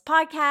Minimalist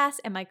podcast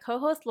and my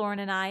co-host Lauren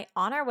and I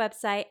on our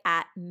website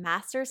at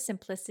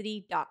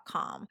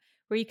mastersimplicity.com,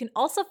 where you can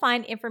also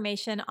find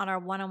information on our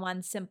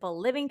one-on-one simple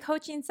living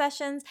coaching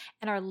sessions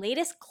and our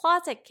latest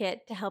closet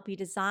kit to help you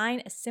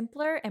design a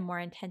simpler and more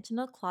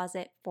intentional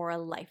closet for a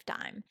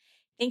lifetime.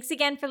 Thanks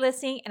again for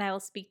listening, and I will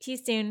speak to you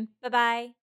soon. Bye-bye.